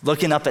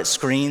looking up at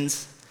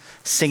screens,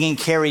 singing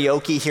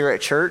karaoke here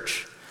at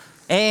church?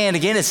 And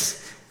again, it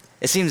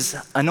seems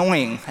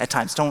annoying at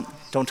times. Don't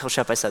tell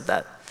Shep I said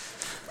that.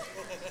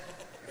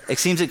 It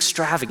seems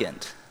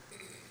extravagant.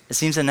 It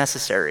seems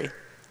unnecessary.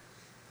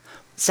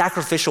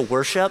 Sacrificial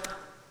worship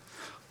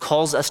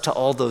calls us to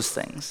all those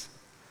things.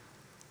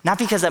 Not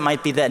because that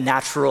might be the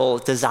natural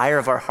desire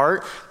of our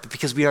heart, but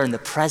because we are in the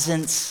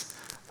presence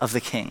of the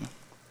King.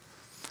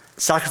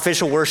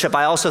 Sacrificial worship,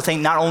 I also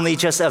think not only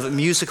just of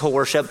musical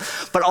worship,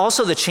 but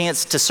also the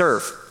chance to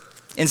serve.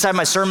 Inside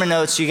my sermon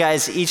notes, you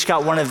guys each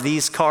got one of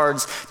these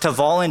cards to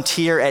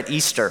volunteer at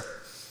Easter.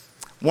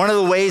 One of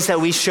the ways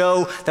that we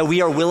show that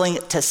we are willing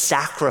to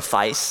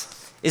sacrifice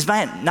is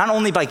not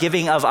only by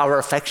giving of our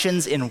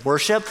affections in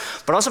worship,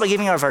 but also by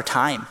giving of our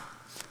time.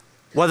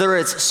 Whether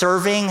it's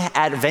serving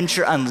at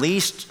Venture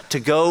Unleashed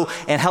to go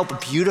and help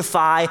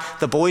beautify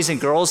the Boys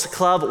and Girls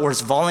Club, or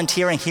it's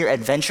volunteering here at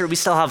Venture. We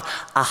still have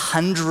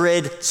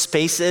 100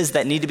 spaces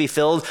that need to be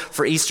filled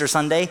for Easter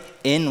Sunday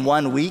in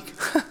 1 week.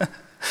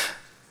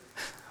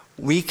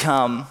 We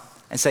come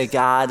and say,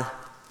 God,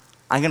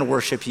 I'm gonna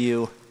worship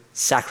you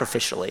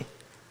sacrificially.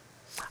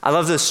 I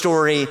love the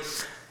story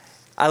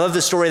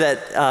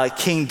that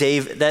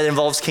that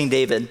involves King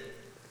David.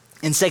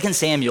 In 2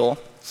 Samuel,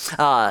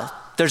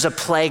 there's a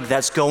plague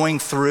that's going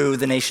through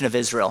the nation of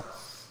Israel.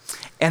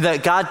 And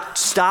that God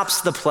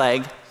stops the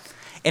plague.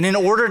 And in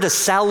order to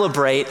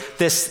celebrate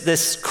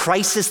this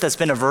crisis that's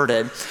been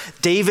averted,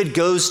 David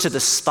goes to the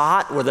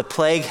spot where the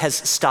plague has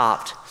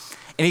stopped.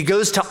 And he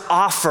goes to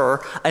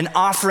offer an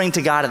offering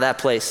to God at that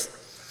place.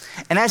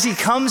 And as he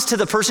comes to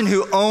the person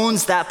who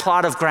owns that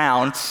plot of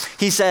ground,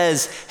 he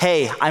says,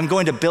 hey, I'm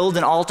going to build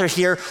an altar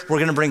here. We're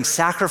going to bring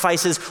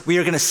sacrifices. We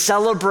are going to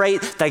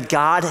celebrate that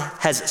God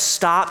has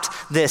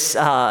stopped this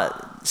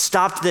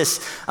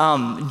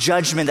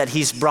judgment that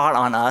he's brought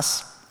on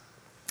us.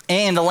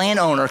 And the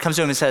landowner comes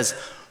to him and says,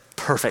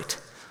 perfect.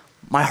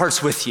 My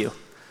heart's with you.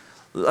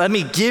 Let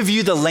me give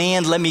you the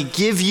land. Let me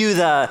give you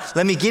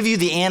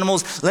the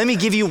animals. Let me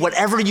give you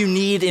whatever you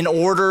need in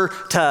order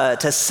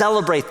to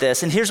celebrate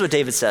this. And here's what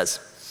David says.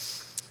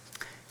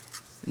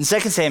 In 2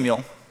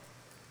 Samuel,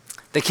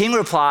 the king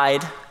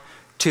replied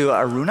to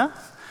Araunah,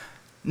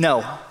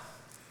 no,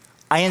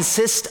 I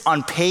insist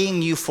on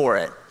paying you for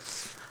it.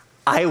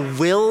 I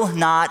will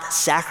not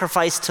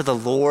sacrifice to the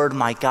Lord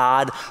my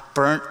God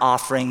burnt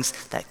offerings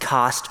that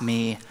cost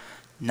me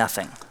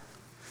nothing.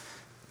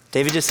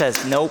 David just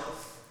says, nope.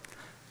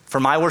 For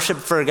my worship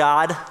for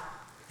God,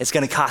 it's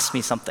going to cost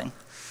me something.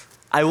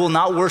 I will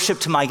not worship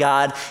to my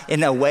God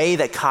in a way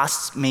that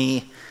costs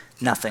me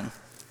nothing.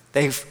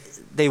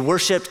 They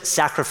worshiped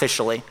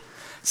sacrificially.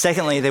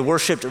 Secondly, they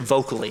worshiped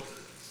vocally.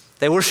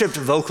 They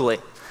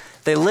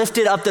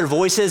lifted up their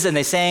voices and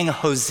they sang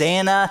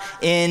Hosanna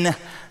in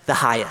the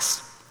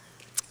highest.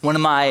 One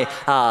of my,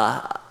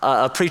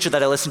 a preacher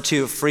that I listen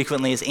to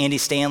frequently is Andy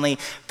Stanley,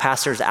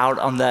 pastors out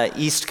on the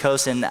East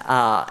Coast in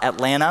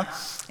Atlanta.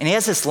 And he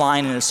has this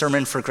line in a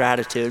sermon for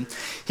gratitude.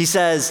 He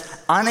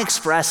says,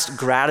 unexpressed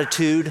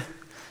gratitude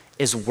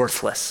is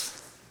worthless.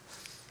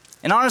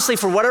 And honestly,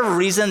 for whatever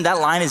reason, that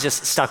line is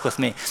just stuck with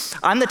me.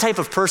 I'm the type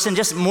of person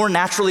just more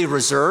naturally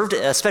reserved,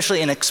 especially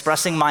in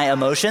expressing my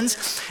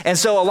emotions. And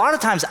so a lot of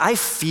times I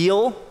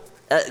feel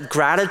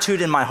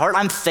gratitude in my heart.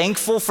 I'm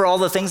thankful for all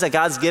the things that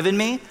God's given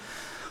me.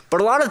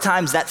 But a lot of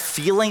times that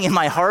feeling in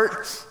my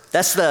heart,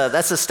 that's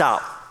the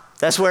stop.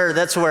 That's where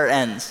it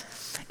ends.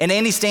 And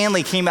Andy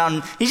Stanley came out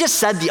and he just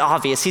said the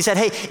obvious. He said,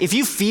 hey, if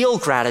you feel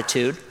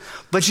gratitude,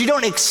 but you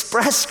don't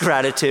express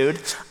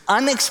gratitude,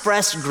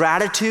 unexpressed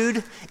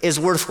gratitude is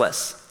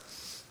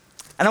worthless.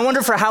 And I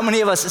wonder for how many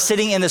of us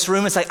sitting in this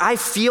room, it's like, I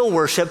feel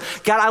worship.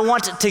 God, I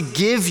want to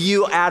give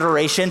you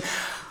adoration.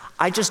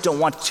 I just don't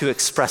want to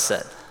express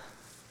it.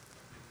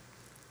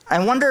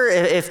 I wonder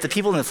if the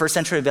people in the first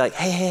century would be like,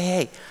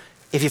 hey,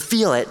 if you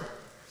feel it,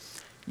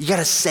 you got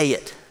to say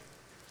it.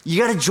 You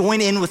got to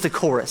join in with the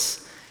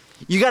chorus.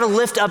 You got to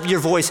lift up your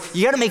voice.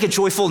 You got to make a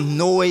joyful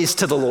noise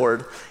to the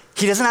Lord.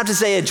 He doesn't have to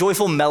say a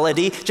joyful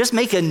melody, just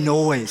make a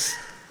noise.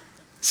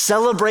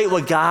 Celebrate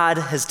what God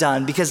has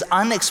done, because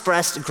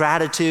unexpressed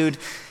gratitude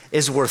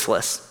is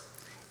worthless.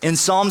 In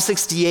Psalm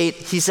 68,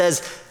 he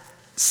says,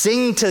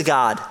 sing to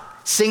God,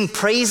 sing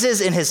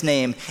praises in his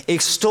name,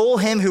 extol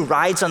him who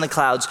rides on the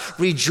clouds,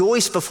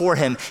 rejoice before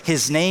him,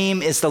 his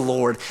name is the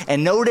Lord.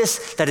 And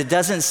notice that it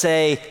doesn't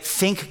say,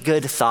 think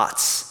good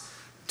thoughts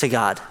to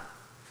God.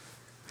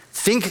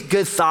 Think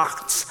good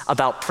thoughts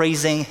about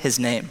praising his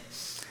name.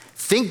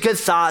 Think good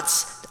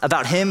thoughts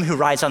about him who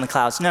rides on the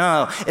clouds.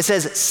 No. It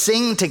says,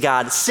 sing to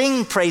God,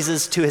 sing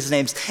praises to his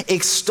names,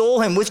 extol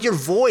him with your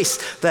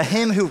voice, the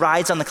him who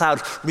rides on the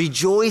cloud.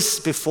 Rejoice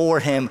before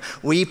him.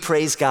 We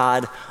praise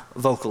God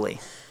vocally.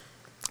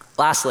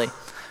 Lastly,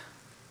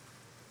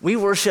 we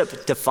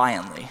worship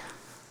defiantly.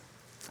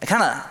 I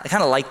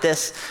kind of like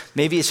this.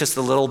 Maybe it's just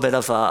a little bit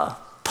of a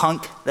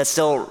punk that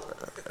still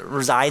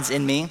resides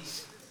in me.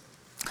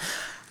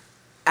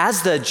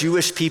 As the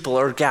Jewish people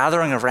are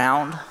gathering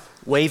around,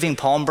 waving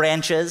palm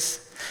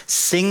branches,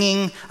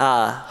 singing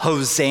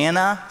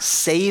Hosanna,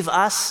 save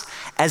us,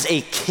 as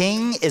a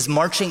king is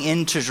marching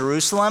into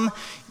Jerusalem,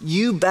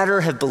 you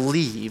better have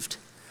believed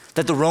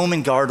that the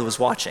Roman guard was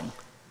watching.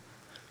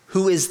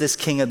 Who is this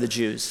king of the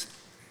Jews?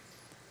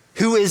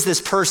 Who is this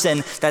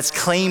person that's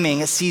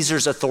claiming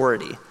Caesar's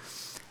authority?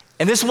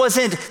 And this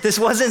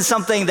wasn't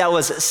something that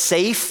was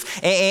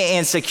safe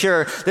and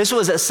secure. This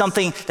was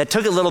something that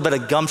took a little bit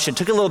of gumption,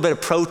 took a little bit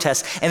of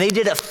protest, and they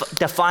did it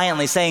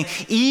defiantly, saying,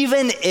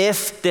 even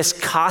if this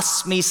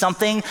costs me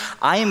something,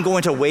 I am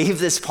going to wave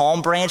this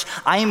palm branch.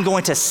 I am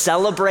going to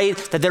celebrate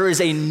that there is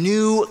a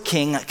new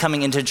king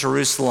coming into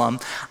Jerusalem.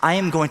 I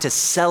am going to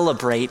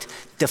celebrate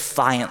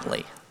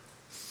defiantly.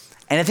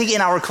 And I think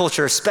in our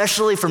culture,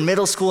 especially for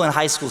middle school and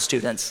high school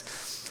students,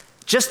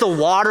 just the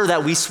water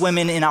that we swim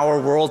in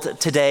our world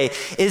today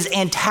is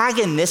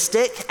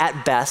antagonistic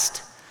at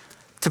best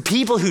to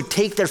people who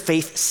take their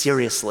faith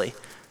seriously.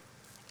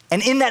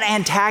 And in that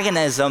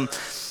antagonism,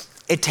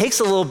 it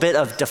takes a little bit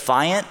of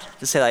defiant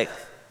to say like,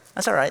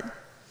 that's all right.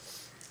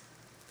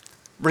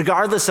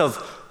 Regardless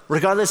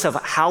of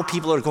how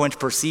people are going to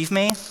perceive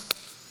me,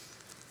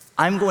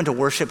 I'm going to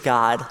worship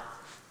God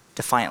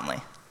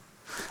defiantly.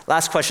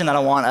 Last question that I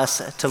want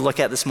us to look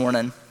at this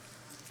morning.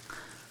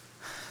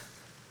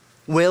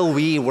 Will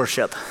we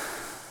worship?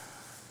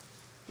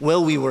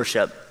 Will we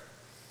worship?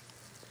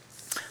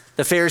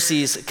 The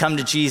Pharisees come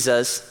to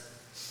Jesus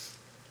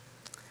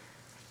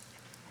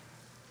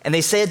and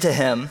they said to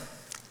him,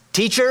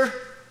 "Teacher,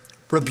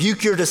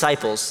 rebuke your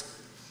disciples."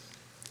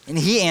 And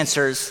he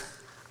answers,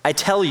 "I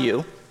tell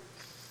you,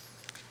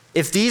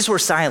 if these were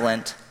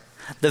silent,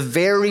 the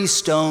very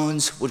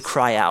stones would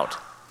cry out."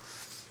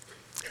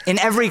 In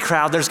every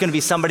crowd, there's going to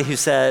be somebody who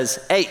says,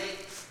 "Hey,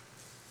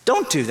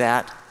 don't do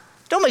that.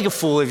 Don't make a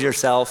fool of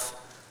yourself.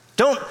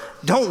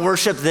 Don't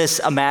worship this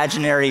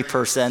imaginary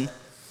person."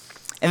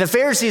 And the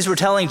Pharisees were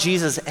telling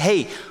Jesus,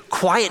 "Hey,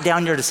 quiet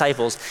down your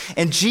disciples."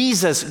 And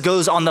Jesus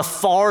goes on the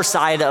far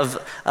side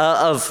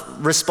of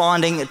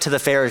responding to the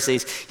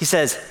Pharisees. He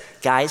says,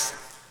 "Guys,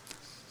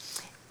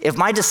 if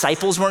my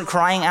disciples weren't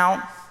crying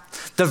out,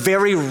 the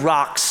very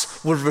rocks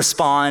would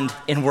respond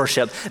in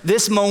worship."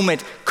 This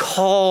moment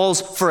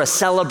calls for a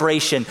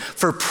celebration,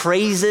 for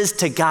praises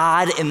to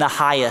God in the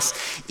highest.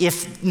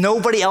 If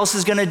nobody else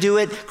is going to do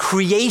it,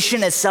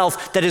 creation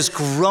itself that is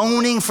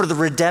groaning for the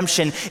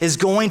redemption is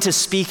going to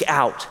speak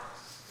out.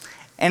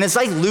 And it's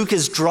like Luke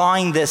is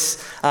drawing this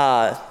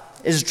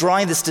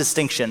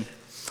distinction.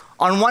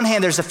 On one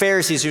hand, there's the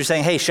Pharisees who are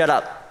saying, "Hey, shut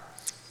up."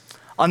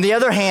 On the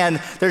other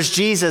hand, there's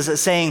Jesus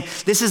saying,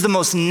 this is the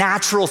most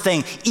natural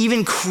thing.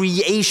 Even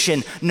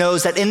creation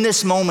knows that in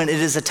this moment, it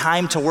is a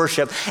time to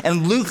worship.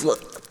 And Luke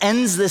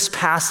ends this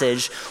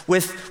passage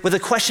with a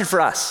question for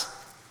us.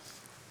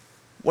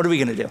 What are we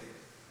going to do?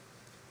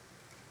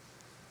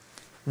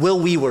 Will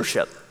we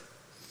worship?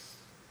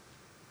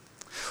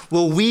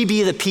 Will we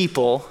be the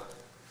people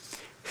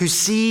who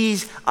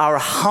sees our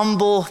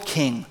humble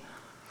King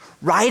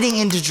riding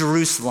into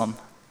Jerusalem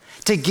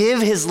to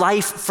give his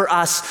life for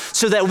us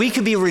so that we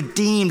could be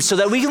redeemed, so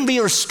that we can be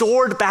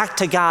restored back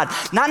to God?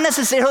 Not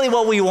necessarily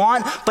what we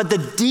want, but the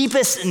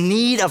deepest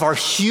need of our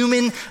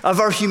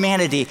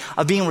humanity,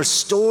 of being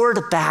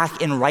restored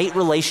back in right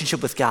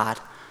relationship with God.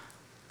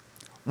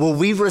 Will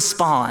we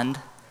respond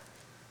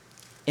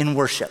in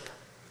worship?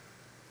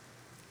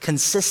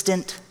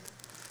 Consistent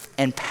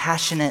and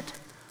passionate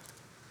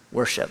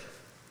worship.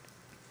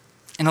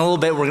 In a little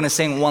bit, we're going to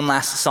sing one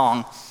last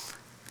song.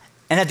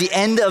 And at the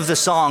end of the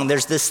song,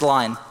 there's this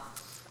line.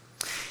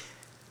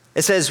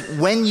 It says,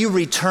 "When you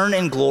return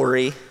in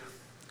glory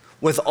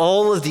with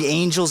all of the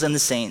angels and the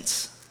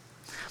saints,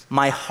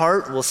 my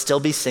heart will still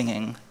be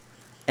singing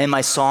and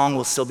my song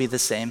will still be the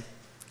same."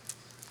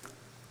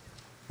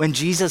 When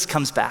Jesus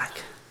comes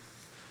back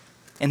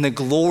in the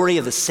glory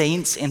of the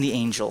saints and the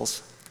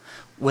angels,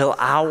 will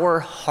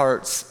our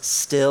hearts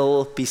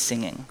still be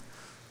singing?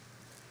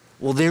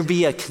 Will there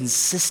be a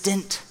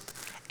consistent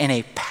and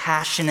a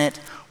passionate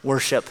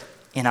worship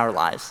in our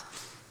lives.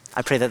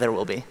 I pray that there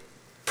will be.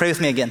 Pray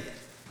with me again.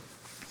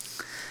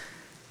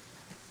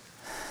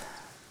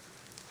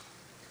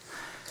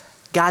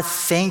 God,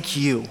 thank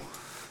you.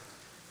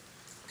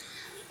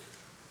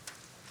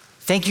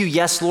 Thank you,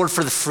 yes, Lord,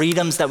 for the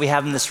freedoms that we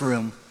have in this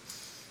room.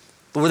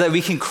 Lord, that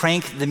we can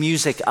crank the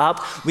music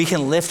up, we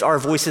can lift our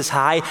voices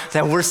high,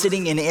 that we're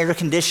sitting in air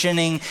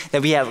conditioning,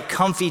 that we have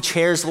comfy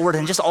chairs, Lord,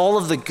 and just all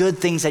of the good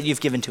things that you've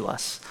given to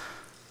us.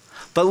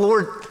 But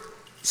Lord,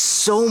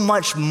 so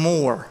much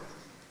more.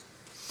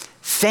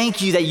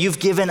 Thank you that you've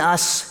given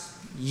us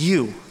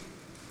you,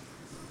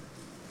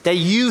 that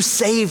you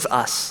save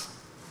us,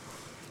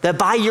 that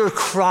by your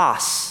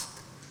cross,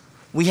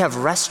 we have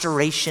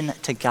restoration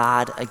to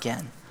God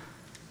again.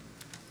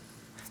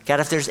 God,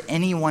 if there's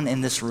anyone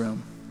in this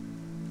room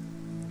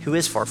who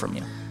is far from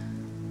you,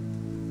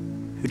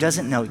 who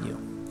doesn't know you,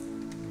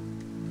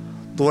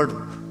 Lord,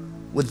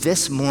 would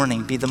this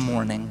morning be the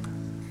morning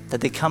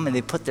that they come and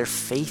they put their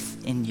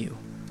faith in you,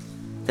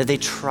 that they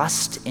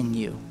trust in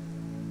you,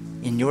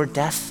 in your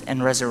death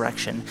and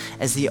resurrection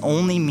as the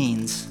only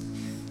means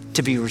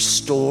to be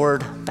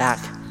restored back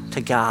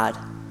to God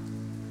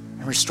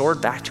and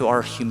restored back to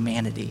our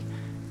humanity,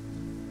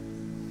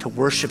 to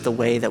worship the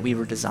way that we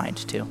were designed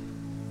to.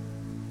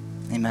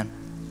 Amen.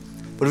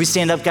 Would we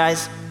stand up,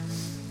 guys?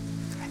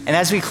 And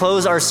as we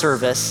close our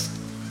service,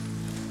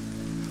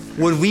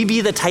 would we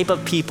be the type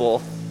of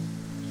people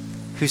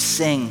who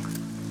sing,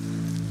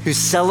 who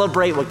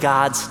celebrate what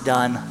God's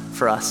done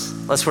for us?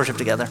 Let's worship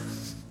together.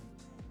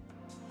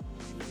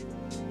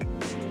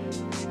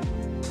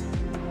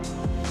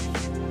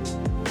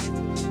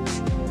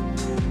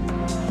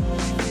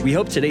 We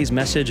hope today's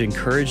message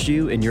encouraged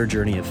you in your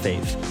journey of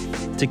faith.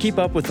 To keep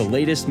up with the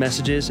latest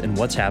messages and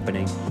what's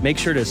happening, make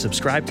sure to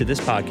subscribe to this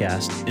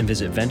podcast and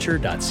visit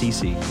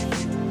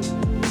venture.cc.